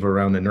you gave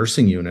around a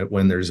nursing unit,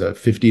 when there's a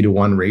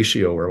 50-to-1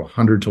 ratio or a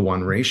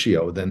 100-to-1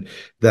 ratio, then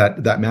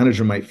that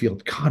manager might feel,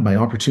 God, my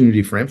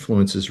opportunity for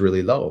influence is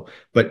really low.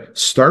 But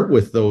start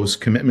with those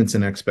commitments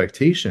and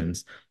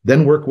expectations,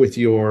 then work with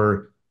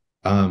your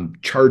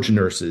charge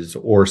nurses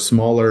or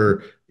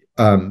smaller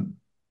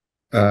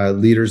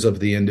leaders of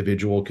the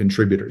individual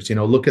contributors.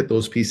 Look at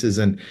those pieces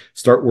and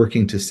start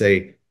working to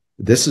say,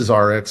 this is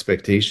our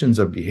expectations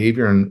of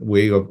behavior and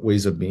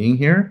ways of being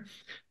here.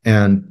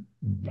 And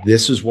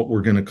this is what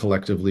we're going to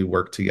collectively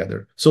work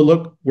together.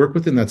 So work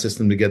within that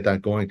system to get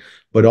that going,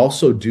 but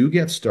also do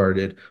get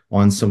started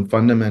on some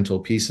fundamental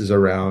pieces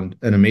around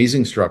an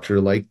amazing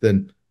structure like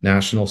the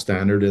national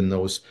standard and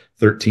those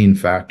 13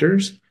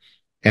 factors.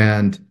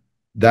 And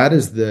that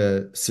is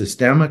the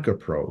systemic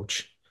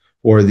approach,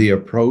 or the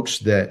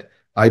approach that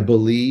I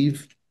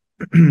believe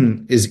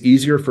is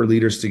easier for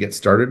leaders to get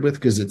started with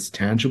because it's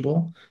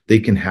tangible. They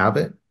can have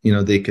it.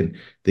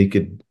 They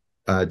could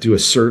do a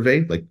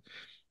survey. Like,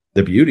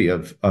 the beauty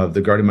of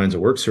the Guardian Minds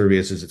at Work survey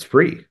is it's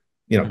free.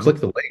 Click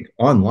the link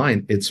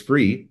online. It's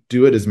free.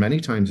 Do it as many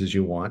times as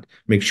you want.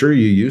 Make sure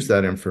you use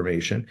that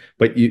information,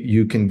 but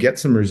you can get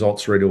some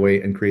results right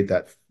away and create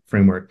that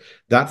framework.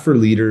 That for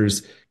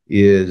leaders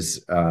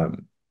is a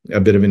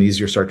bit of an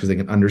easier start because they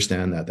can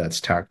understand that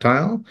that's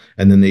tactile,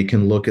 and then they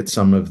can look at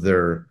some of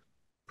their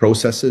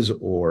processes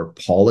or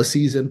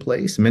policies in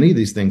place. Many of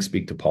these things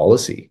speak to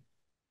policy.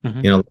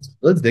 Mm-hmm.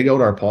 Let's dig out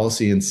our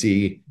policy and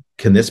see,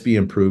 can this be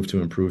improved to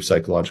improve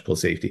psychological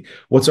safety?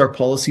 What's our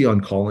policy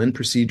on call-in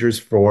procedures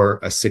for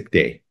a sick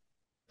day?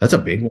 That's a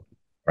big one,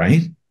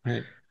 right?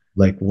 Right.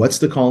 Like, what's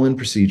the call-in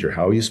procedure?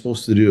 How are you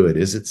supposed to do it?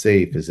 Is it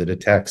safe? Is it a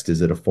text? Is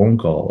it a phone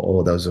call?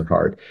 Oh, those are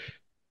hard.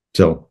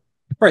 So,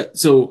 Right.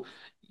 So,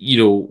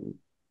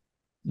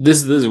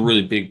 this is a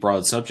really big,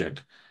 broad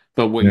subject.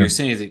 But what yeah, you're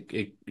saying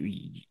is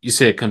you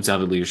say it comes down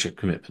to leadership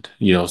commitment.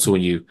 So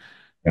when yeah.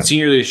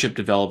 senior leadership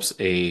develops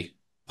a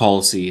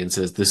policy and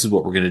says, this is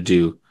what we're going to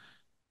do,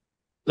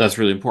 that's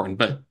really important.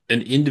 But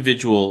an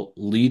individual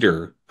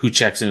leader who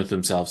checks in with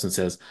themselves and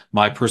says,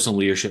 my personal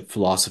leadership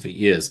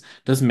philosophy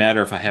doesn't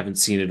matter if I haven't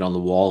seen it on the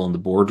wall in the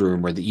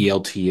boardroom or the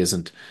ELT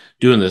isn't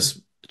doing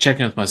this,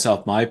 checking with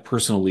myself, my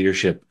personal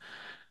leadership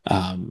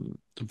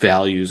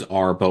values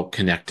are about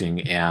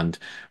connecting and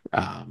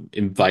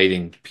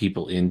inviting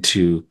people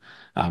into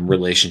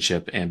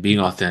relationship and being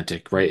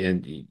authentic, right?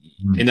 And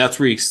that's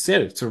where you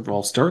said it sort of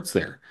all starts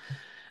there.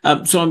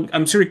 So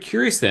I'm sort of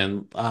curious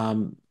then.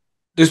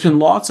 There's been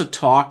lots of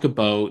talk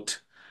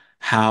about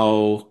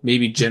how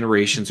maybe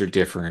generations are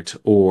different,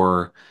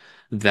 or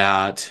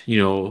that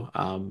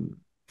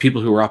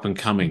people who are up and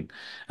coming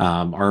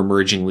are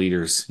emerging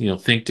leaders,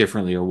 think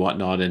differently or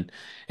whatnot, and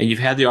you've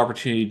had the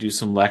opportunity to do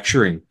some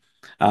lecturing.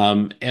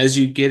 As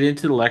you get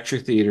into the lecture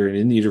theater and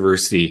in the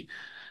university,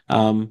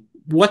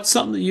 what's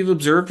something that you've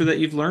observed or that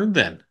you've learned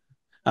then,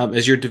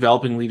 as you're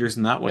developing leaders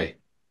in that way?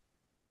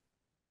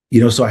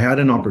 So I had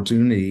an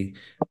opportunity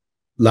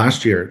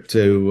last year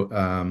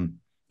to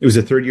it was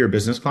a third-year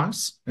business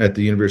class at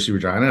the University of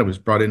Regina. I was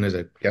brought in as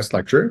a guest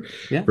lecturer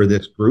Yeah. for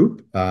this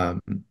group.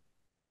 I'm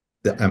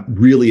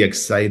really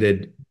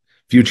excited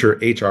future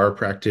HR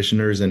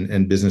practitioners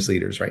and business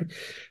leaders, right?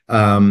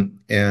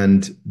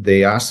 And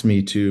they asked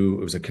me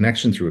it was a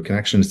connection through a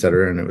connection, et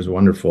cetera, and it was a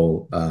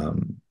wonderful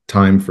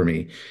time for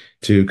me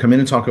to come in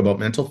and talk about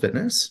mental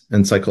fitness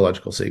and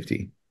psychological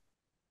safety.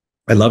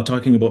 I love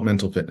talking about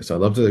mental fitness. I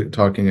love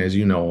talking, as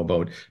you know,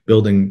 about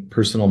building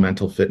personal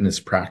mental fitness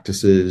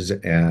practices.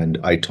 And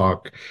I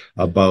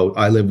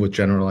live with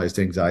generalized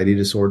anxiety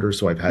disorder.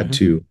 So I've had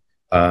to,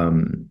 I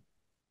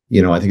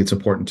think it's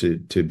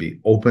important to be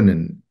open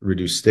and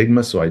reduce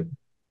stigma. So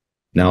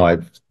now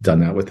I've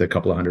done that with a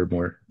couple of hundred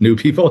more new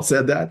people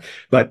said that.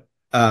 But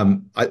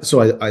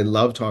I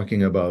love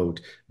talking about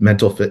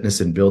mental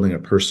fitness and building a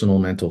personal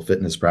mental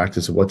fitness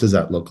practice. What does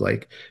that look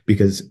like?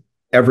 Because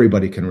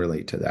everybody can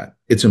relate to that.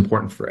 It's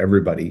important for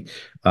everybody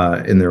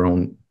in their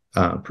own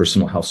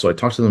personal health. So I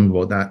talked to them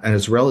about that, and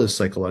as well as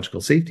psychological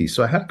safety.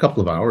 So I had a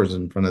couple of hours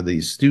in front of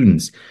these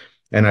students,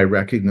 and I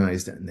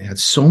recognized that they had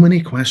so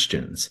many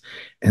questions,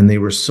 and they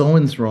were so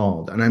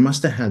enthralled. And I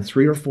must have had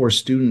 3 or 4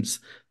 students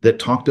that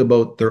talked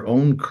about their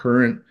own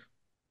current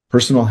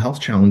personal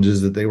health challenges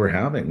that they were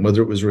having,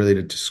 whether it was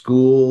related to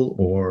school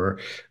or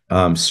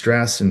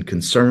stress and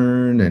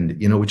concern. And,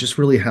 we just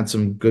really had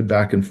some good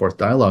back and forth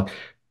dialogue.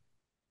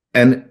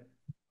 And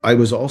I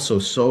was also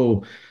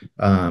so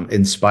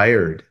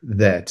inspired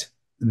that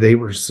they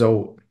were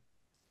so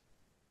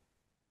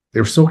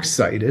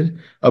excited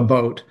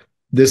about,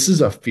 this is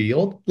a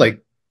field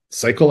like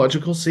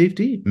psychological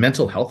safety,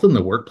 mental health in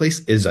the workplace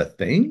is a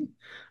thing.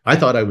 I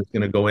thought I was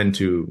going to go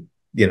into,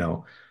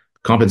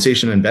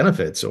 compensation and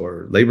benefits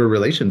or labor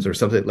relations or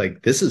something.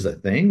 Like, this is a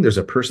thing. There's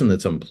a person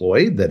that's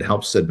employed that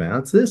helps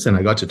advance this. And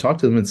I got to talk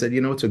to them and said,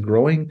 it's a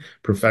growing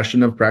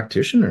profession of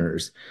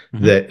practitioners,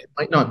 Mm-hmm. that it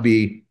might not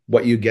be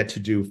what you get to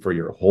do for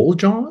your whole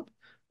job,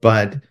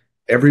 but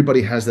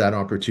everybody has that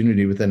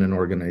opportunity within an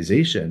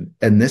organization.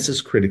 And this is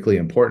critically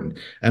important.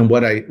 And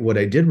what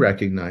I did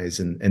recognize,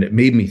 and it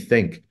made me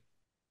think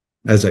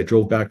as I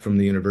drove back from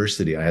the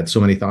university, I had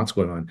so many thoughts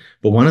going on.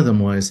 But one of them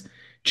was,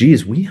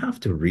 geez, we have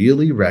to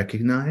really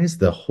recognize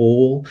the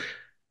whole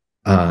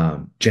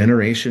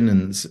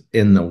generation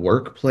in the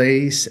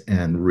workplace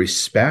and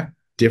respect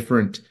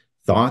different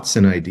thoughts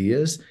and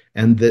ideas,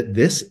 and that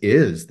this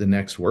is the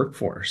next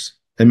workforce.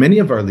 And many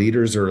of our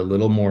leaders are a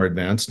little more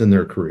advanced in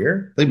their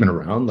career. They've been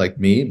around, like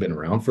me, been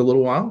around for a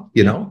little while,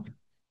 Yeah.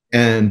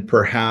 and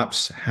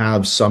perhaps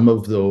have some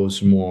of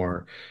those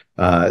more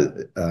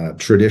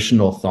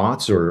traditional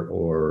thoughts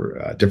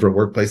or different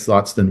workplace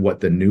thoughts than what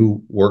the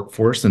new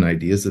workforce and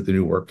ideas that the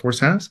new workforce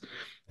has.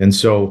 And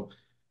so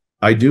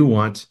I do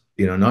want,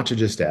 not to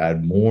just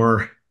add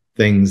more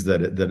things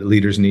that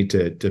leaders need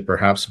to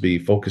perhaps be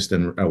focused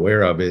and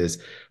aware of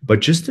but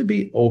just to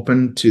be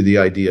open to the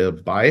idea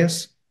of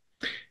bias,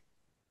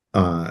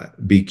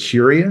 be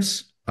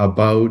curious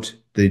about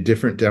the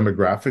different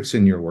demographics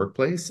in your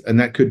workplace. And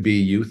that could be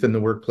youth in the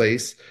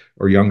workplace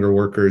or younger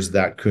workers.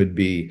 That could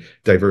be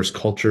diverse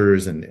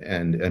cultures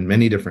and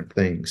many different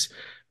things.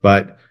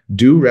 But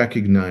do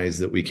recognize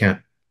that we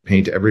can't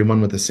paint everyone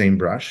with the same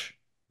brush,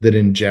 that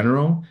in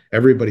general,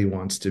 everybody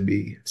wants to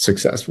be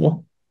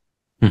successful.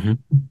 Mm-hmm.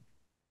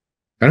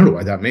 I don't know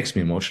why that makes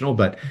me emotional,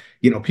 but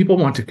people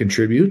want to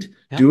contribute,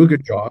 do a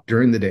good job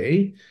during the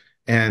day,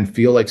 and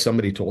feel like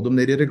somebody told them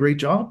they did a great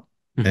job,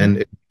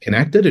 and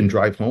connected and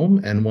drive home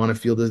and want to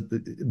feel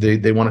that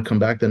they want to come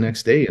back the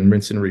next day and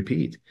rinse and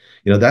repeat.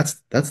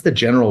 That's the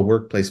general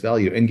workplace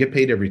value, and get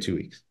paid every 2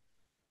 weeks.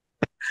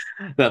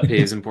 That pay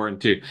is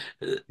important too.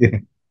 Yeah.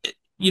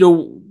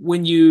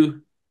 When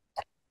you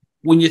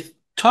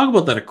talk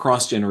about that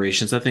across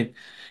generations, I think,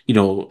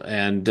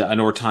 and I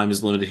know our time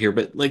is limited here,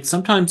 but like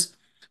sometimes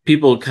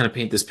people kind of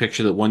paint this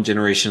picture that one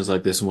generation is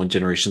like this and one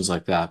generation is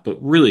like that.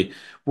 But really,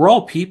 we're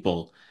all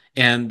people.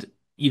 And,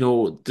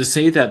 to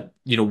say that,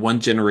 one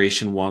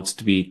generation wants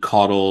to be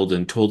coddled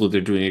and told that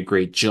they're doing a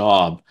great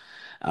job,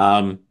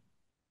 um,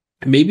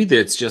 maybe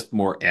that's just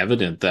more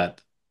evident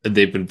that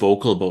they've been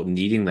vocal about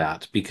needing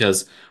that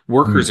because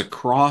workers Mm.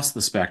 across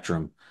the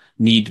spectrum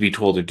need to be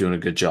told they're doing a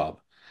good job.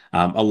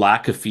 A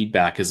lack of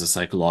feedback is a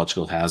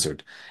psychological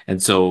hazard.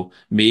 And so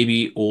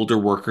maybe older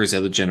workers,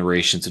 other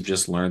generations have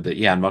just learned that,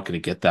 yeah, I'm not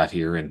going to get that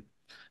here and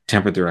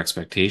tempered their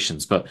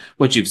expectations. But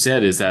what you've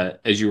said is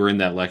that as you were in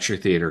that lecture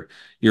theater,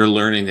 you're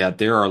learning that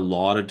there are a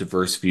lot of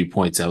diverse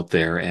viewpoints out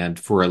there. And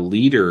for a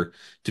leader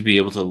to be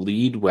able to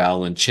lead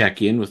well and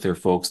check in with their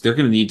folks, they're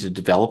going to need to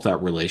develop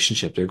that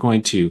relationship. They're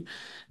going to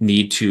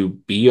need to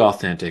be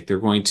authentic. They're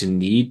going to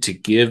need to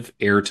give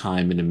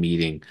airtime in a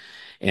meeting.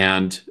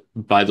 And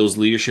by those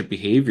leadership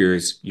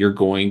behaviors, you're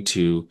going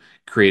to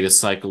create a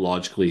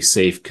psychologically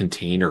safe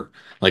container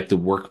like the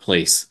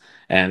workplace.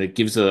 And it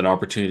gives us an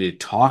opportunity to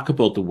talk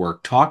about the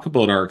work, talk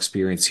about our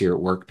experience here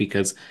at work,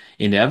 because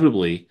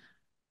inevitably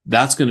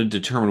that's going to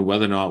determine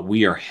whether or not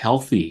we are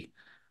healthy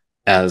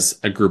as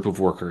a group of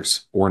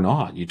workers or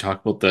not. You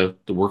talk about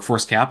the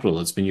workforce capital,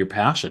 that's been your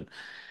passion.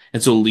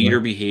 And so leader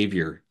Right.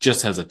 behavior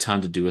just has a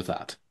ton to do with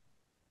that.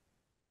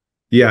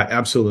 Yeah,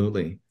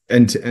 absolutely.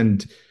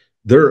 And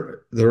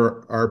there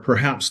are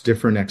perhaps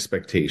different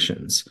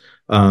expectations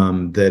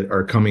that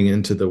are coming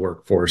into the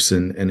workforce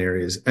and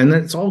areas, and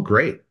that's all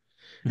great.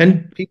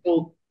 And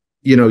people,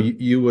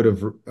 you would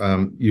have,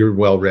 you're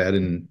well read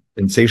and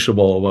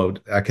insatiable about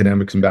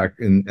academics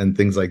and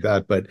things like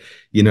that. But,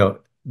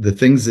 the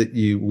things that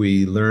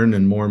we learn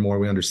and more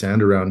we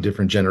understand around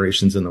different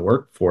generations in the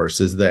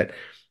workforce is that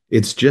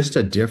it's just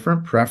a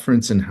different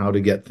preference in how to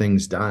get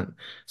things done.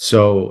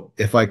 So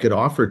if I could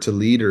offer to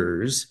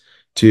leaders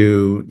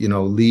to,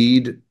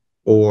 lead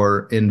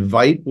or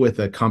invite with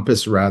a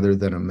compass rather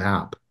than a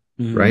map,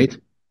 Mm. right?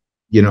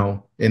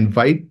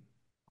 Invite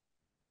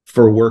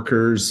for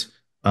workers,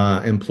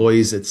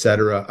 employees, et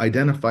cetera,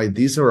 identify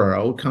these are our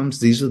outcomes,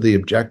 these are the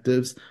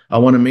objectives. I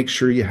want to make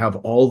sure you have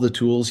all the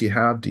tools you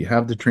have. Do you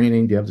have the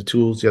training? Do you have the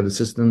tools? Do you have the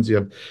systems? Do you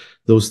have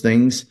those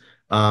things?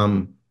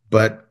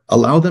 But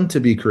allow them to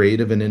be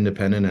creative and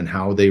independent in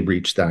how they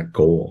reach that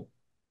goal,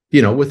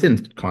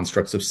 within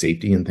constructs of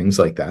safety and things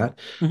like that.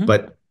 Mhm.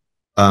 But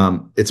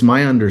it's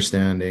my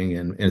understanding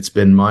and it's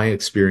been my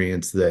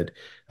experience that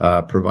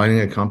providing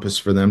a compass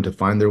for them to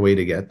find their way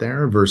to get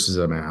there versus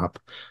a map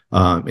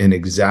in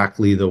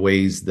exactly the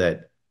ways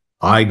that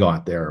I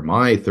got there,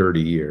 my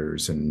 30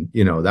 years and,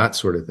 that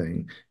sort of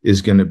thing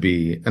is going to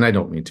be, and I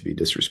don't mean to be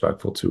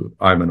disrespectful to,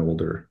 I'm an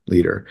older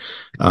leader,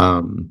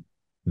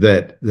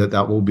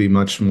 that will be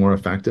much more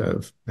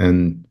effective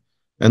and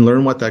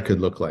learn what that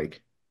could look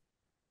like.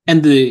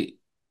 And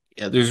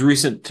there's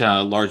recent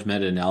large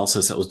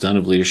meta-analysis that was done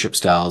of leadership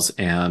styles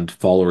and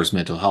followers'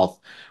 mental health,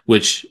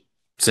 which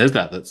says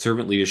that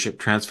servant leadership,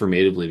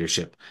 transformative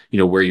leadership,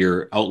 where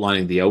you're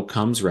outlining the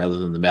outcomes rather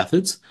than the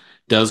methods,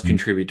 does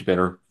contribute to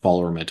better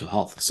follower mental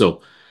health.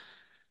 So,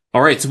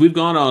 all right, so we've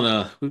gone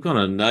on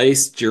a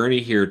nice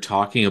journey here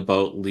talking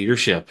about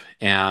leadership,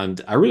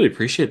 and I really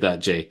appreciate that,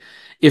 Jay.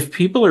 If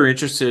people are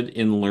interested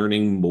in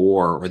learning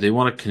more, or they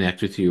want to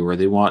connect with you, or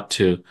they want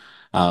to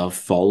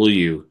follow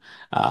you,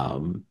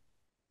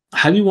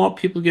 how do you want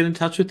people to get in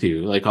touch with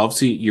you? Like,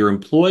 obviously, you're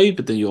employed,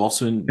 but then you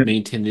also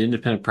maintain an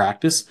independent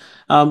practice.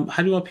 How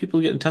do you want people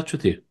to get in touch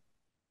with you?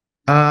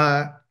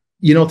 Uh,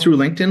 through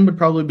LinkedIn would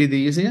probably be the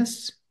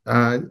easiest.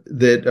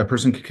 That a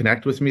person could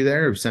connect with me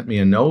there, or sent me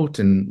a note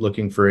and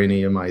looking for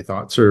any of my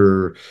thoughts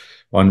or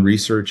on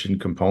research and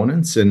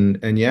components.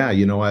 And yeah,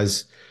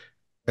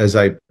 as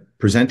I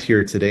present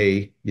here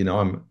today,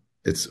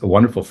 it's a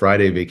wonderful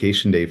Friday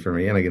vacation day for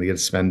me, and I'm going to get to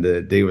spend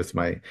the day with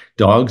my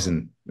dogs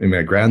and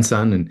my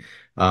grandson.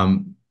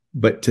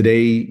 But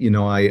today,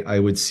 I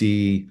would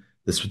see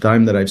this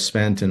time that I've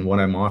spent and what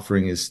I'm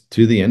offering is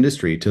to the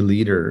industry, to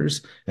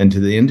leaders, and to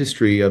the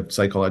industry of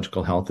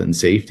psychological health and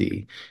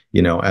safety,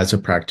 as a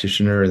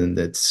practitioner and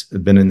that's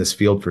been in this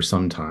field for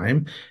some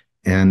time.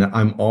 And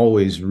I'm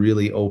always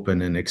really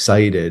open and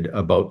excited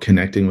about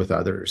connecting with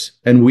others.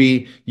 And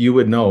you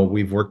would know,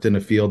 we've worked in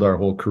a field our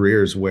whole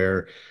careers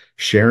where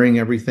sharing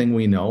everything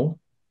we know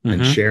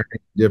and sharing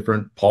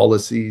different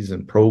policies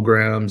and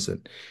programs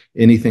and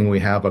anything we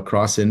have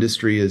across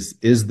industry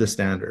is the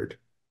standard,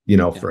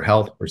 for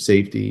health, for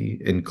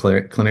safety in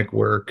clinic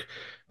work.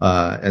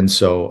 And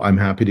so I'm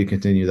happy to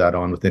continue that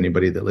on with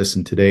anybody that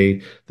listened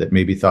today that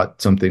maybe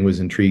thought something was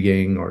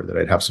intriguing or that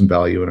I'd have some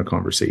value in a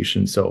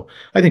conversation. So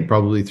I think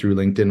probably through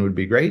LinkedIn would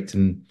be great,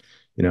 and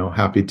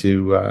happy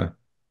to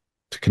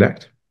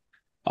connect.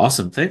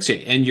 Awesome. Thanks,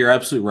 Jay. And you're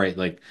absolutely right.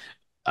 Like,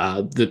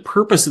 the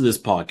purpose of this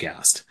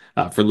podcast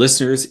for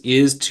listeners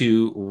is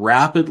to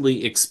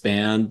rapidly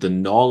expand the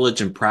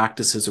knowledge and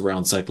practices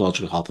around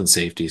psychological health and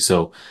safety.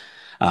 So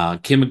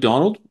Kim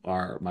McDonald,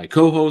 my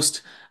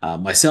co-host,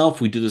 myself,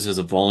 we do this as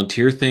a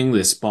volunteer thing.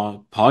 This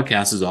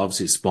podcast is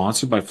obviously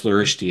sponsored by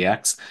Flourish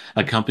DX,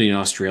 a company in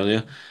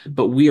Australia,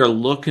 but we are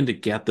looking to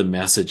get the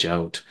message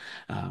out.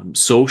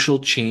 Social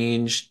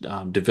change,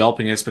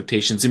 developing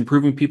expectations,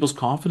 improving people's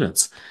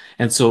confidence.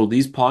 And so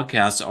these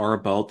podcasts are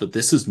about that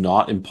this is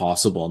not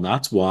impossible. And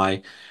that's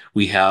why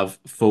we have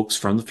folks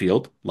from the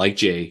field like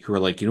Jay who are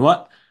like, you know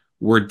what?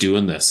 We're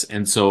doing this.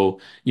 And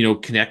so,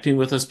 connecting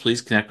with us,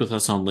 please connect with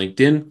us on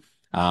LinkedIn.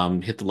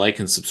 Hit the like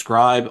and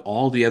subscribe,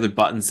 all the other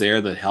buttons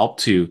there that help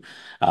to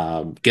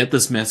get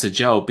this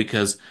message out,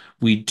 because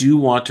we do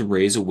want to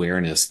raise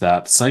awareness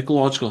that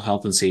psychological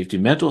health and safety,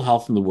 mental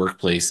health in the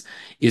workplace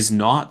is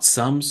not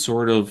some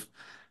sort of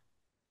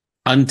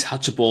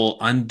untouchable,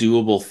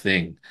 undoable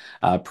thing.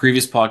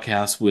 Previous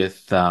podcasts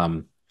with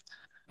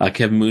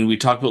Kevin Moon, we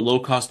talked about low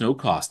cost, no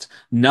cost.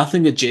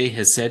 Nothing that Jay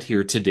has said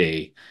here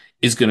today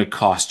is going to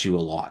cost you a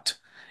lot.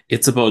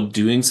 It's about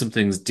doing some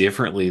things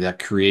differently that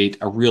create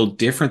a real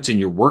difference in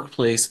your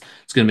workplace.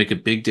 It's going to make a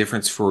big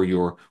difference for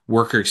your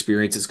worker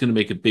experience. It's going to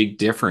make a big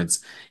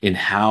difference in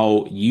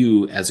how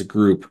you as a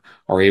group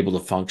are able to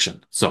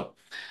function. So,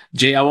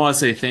 Jay, I want to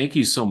say thank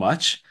you so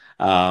much.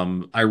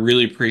 I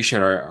really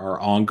appreciate our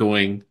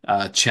ongoing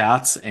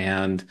chats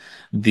and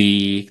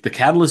the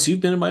catalyst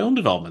you've been in my own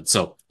development.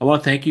 So I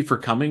want to thank you for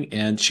coming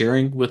and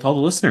sharing with all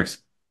the listeners.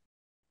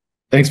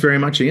 Thanks very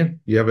much,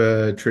 Ian. You have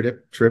a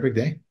terrific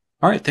day.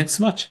 All right. Thanks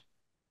so much.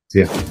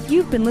 Yeah.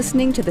 You've been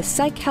listening to the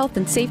Psych Health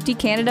and Safety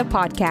Canada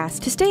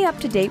podcast. To stay up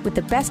to date with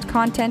the best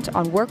content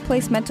on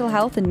workplace mental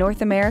health in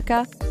North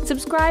America,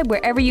 subscribe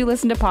wherever you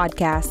listen to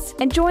podcasts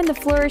and join the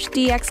Flourish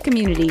DX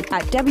community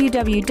at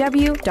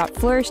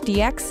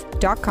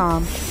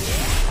www.flourishdx.com.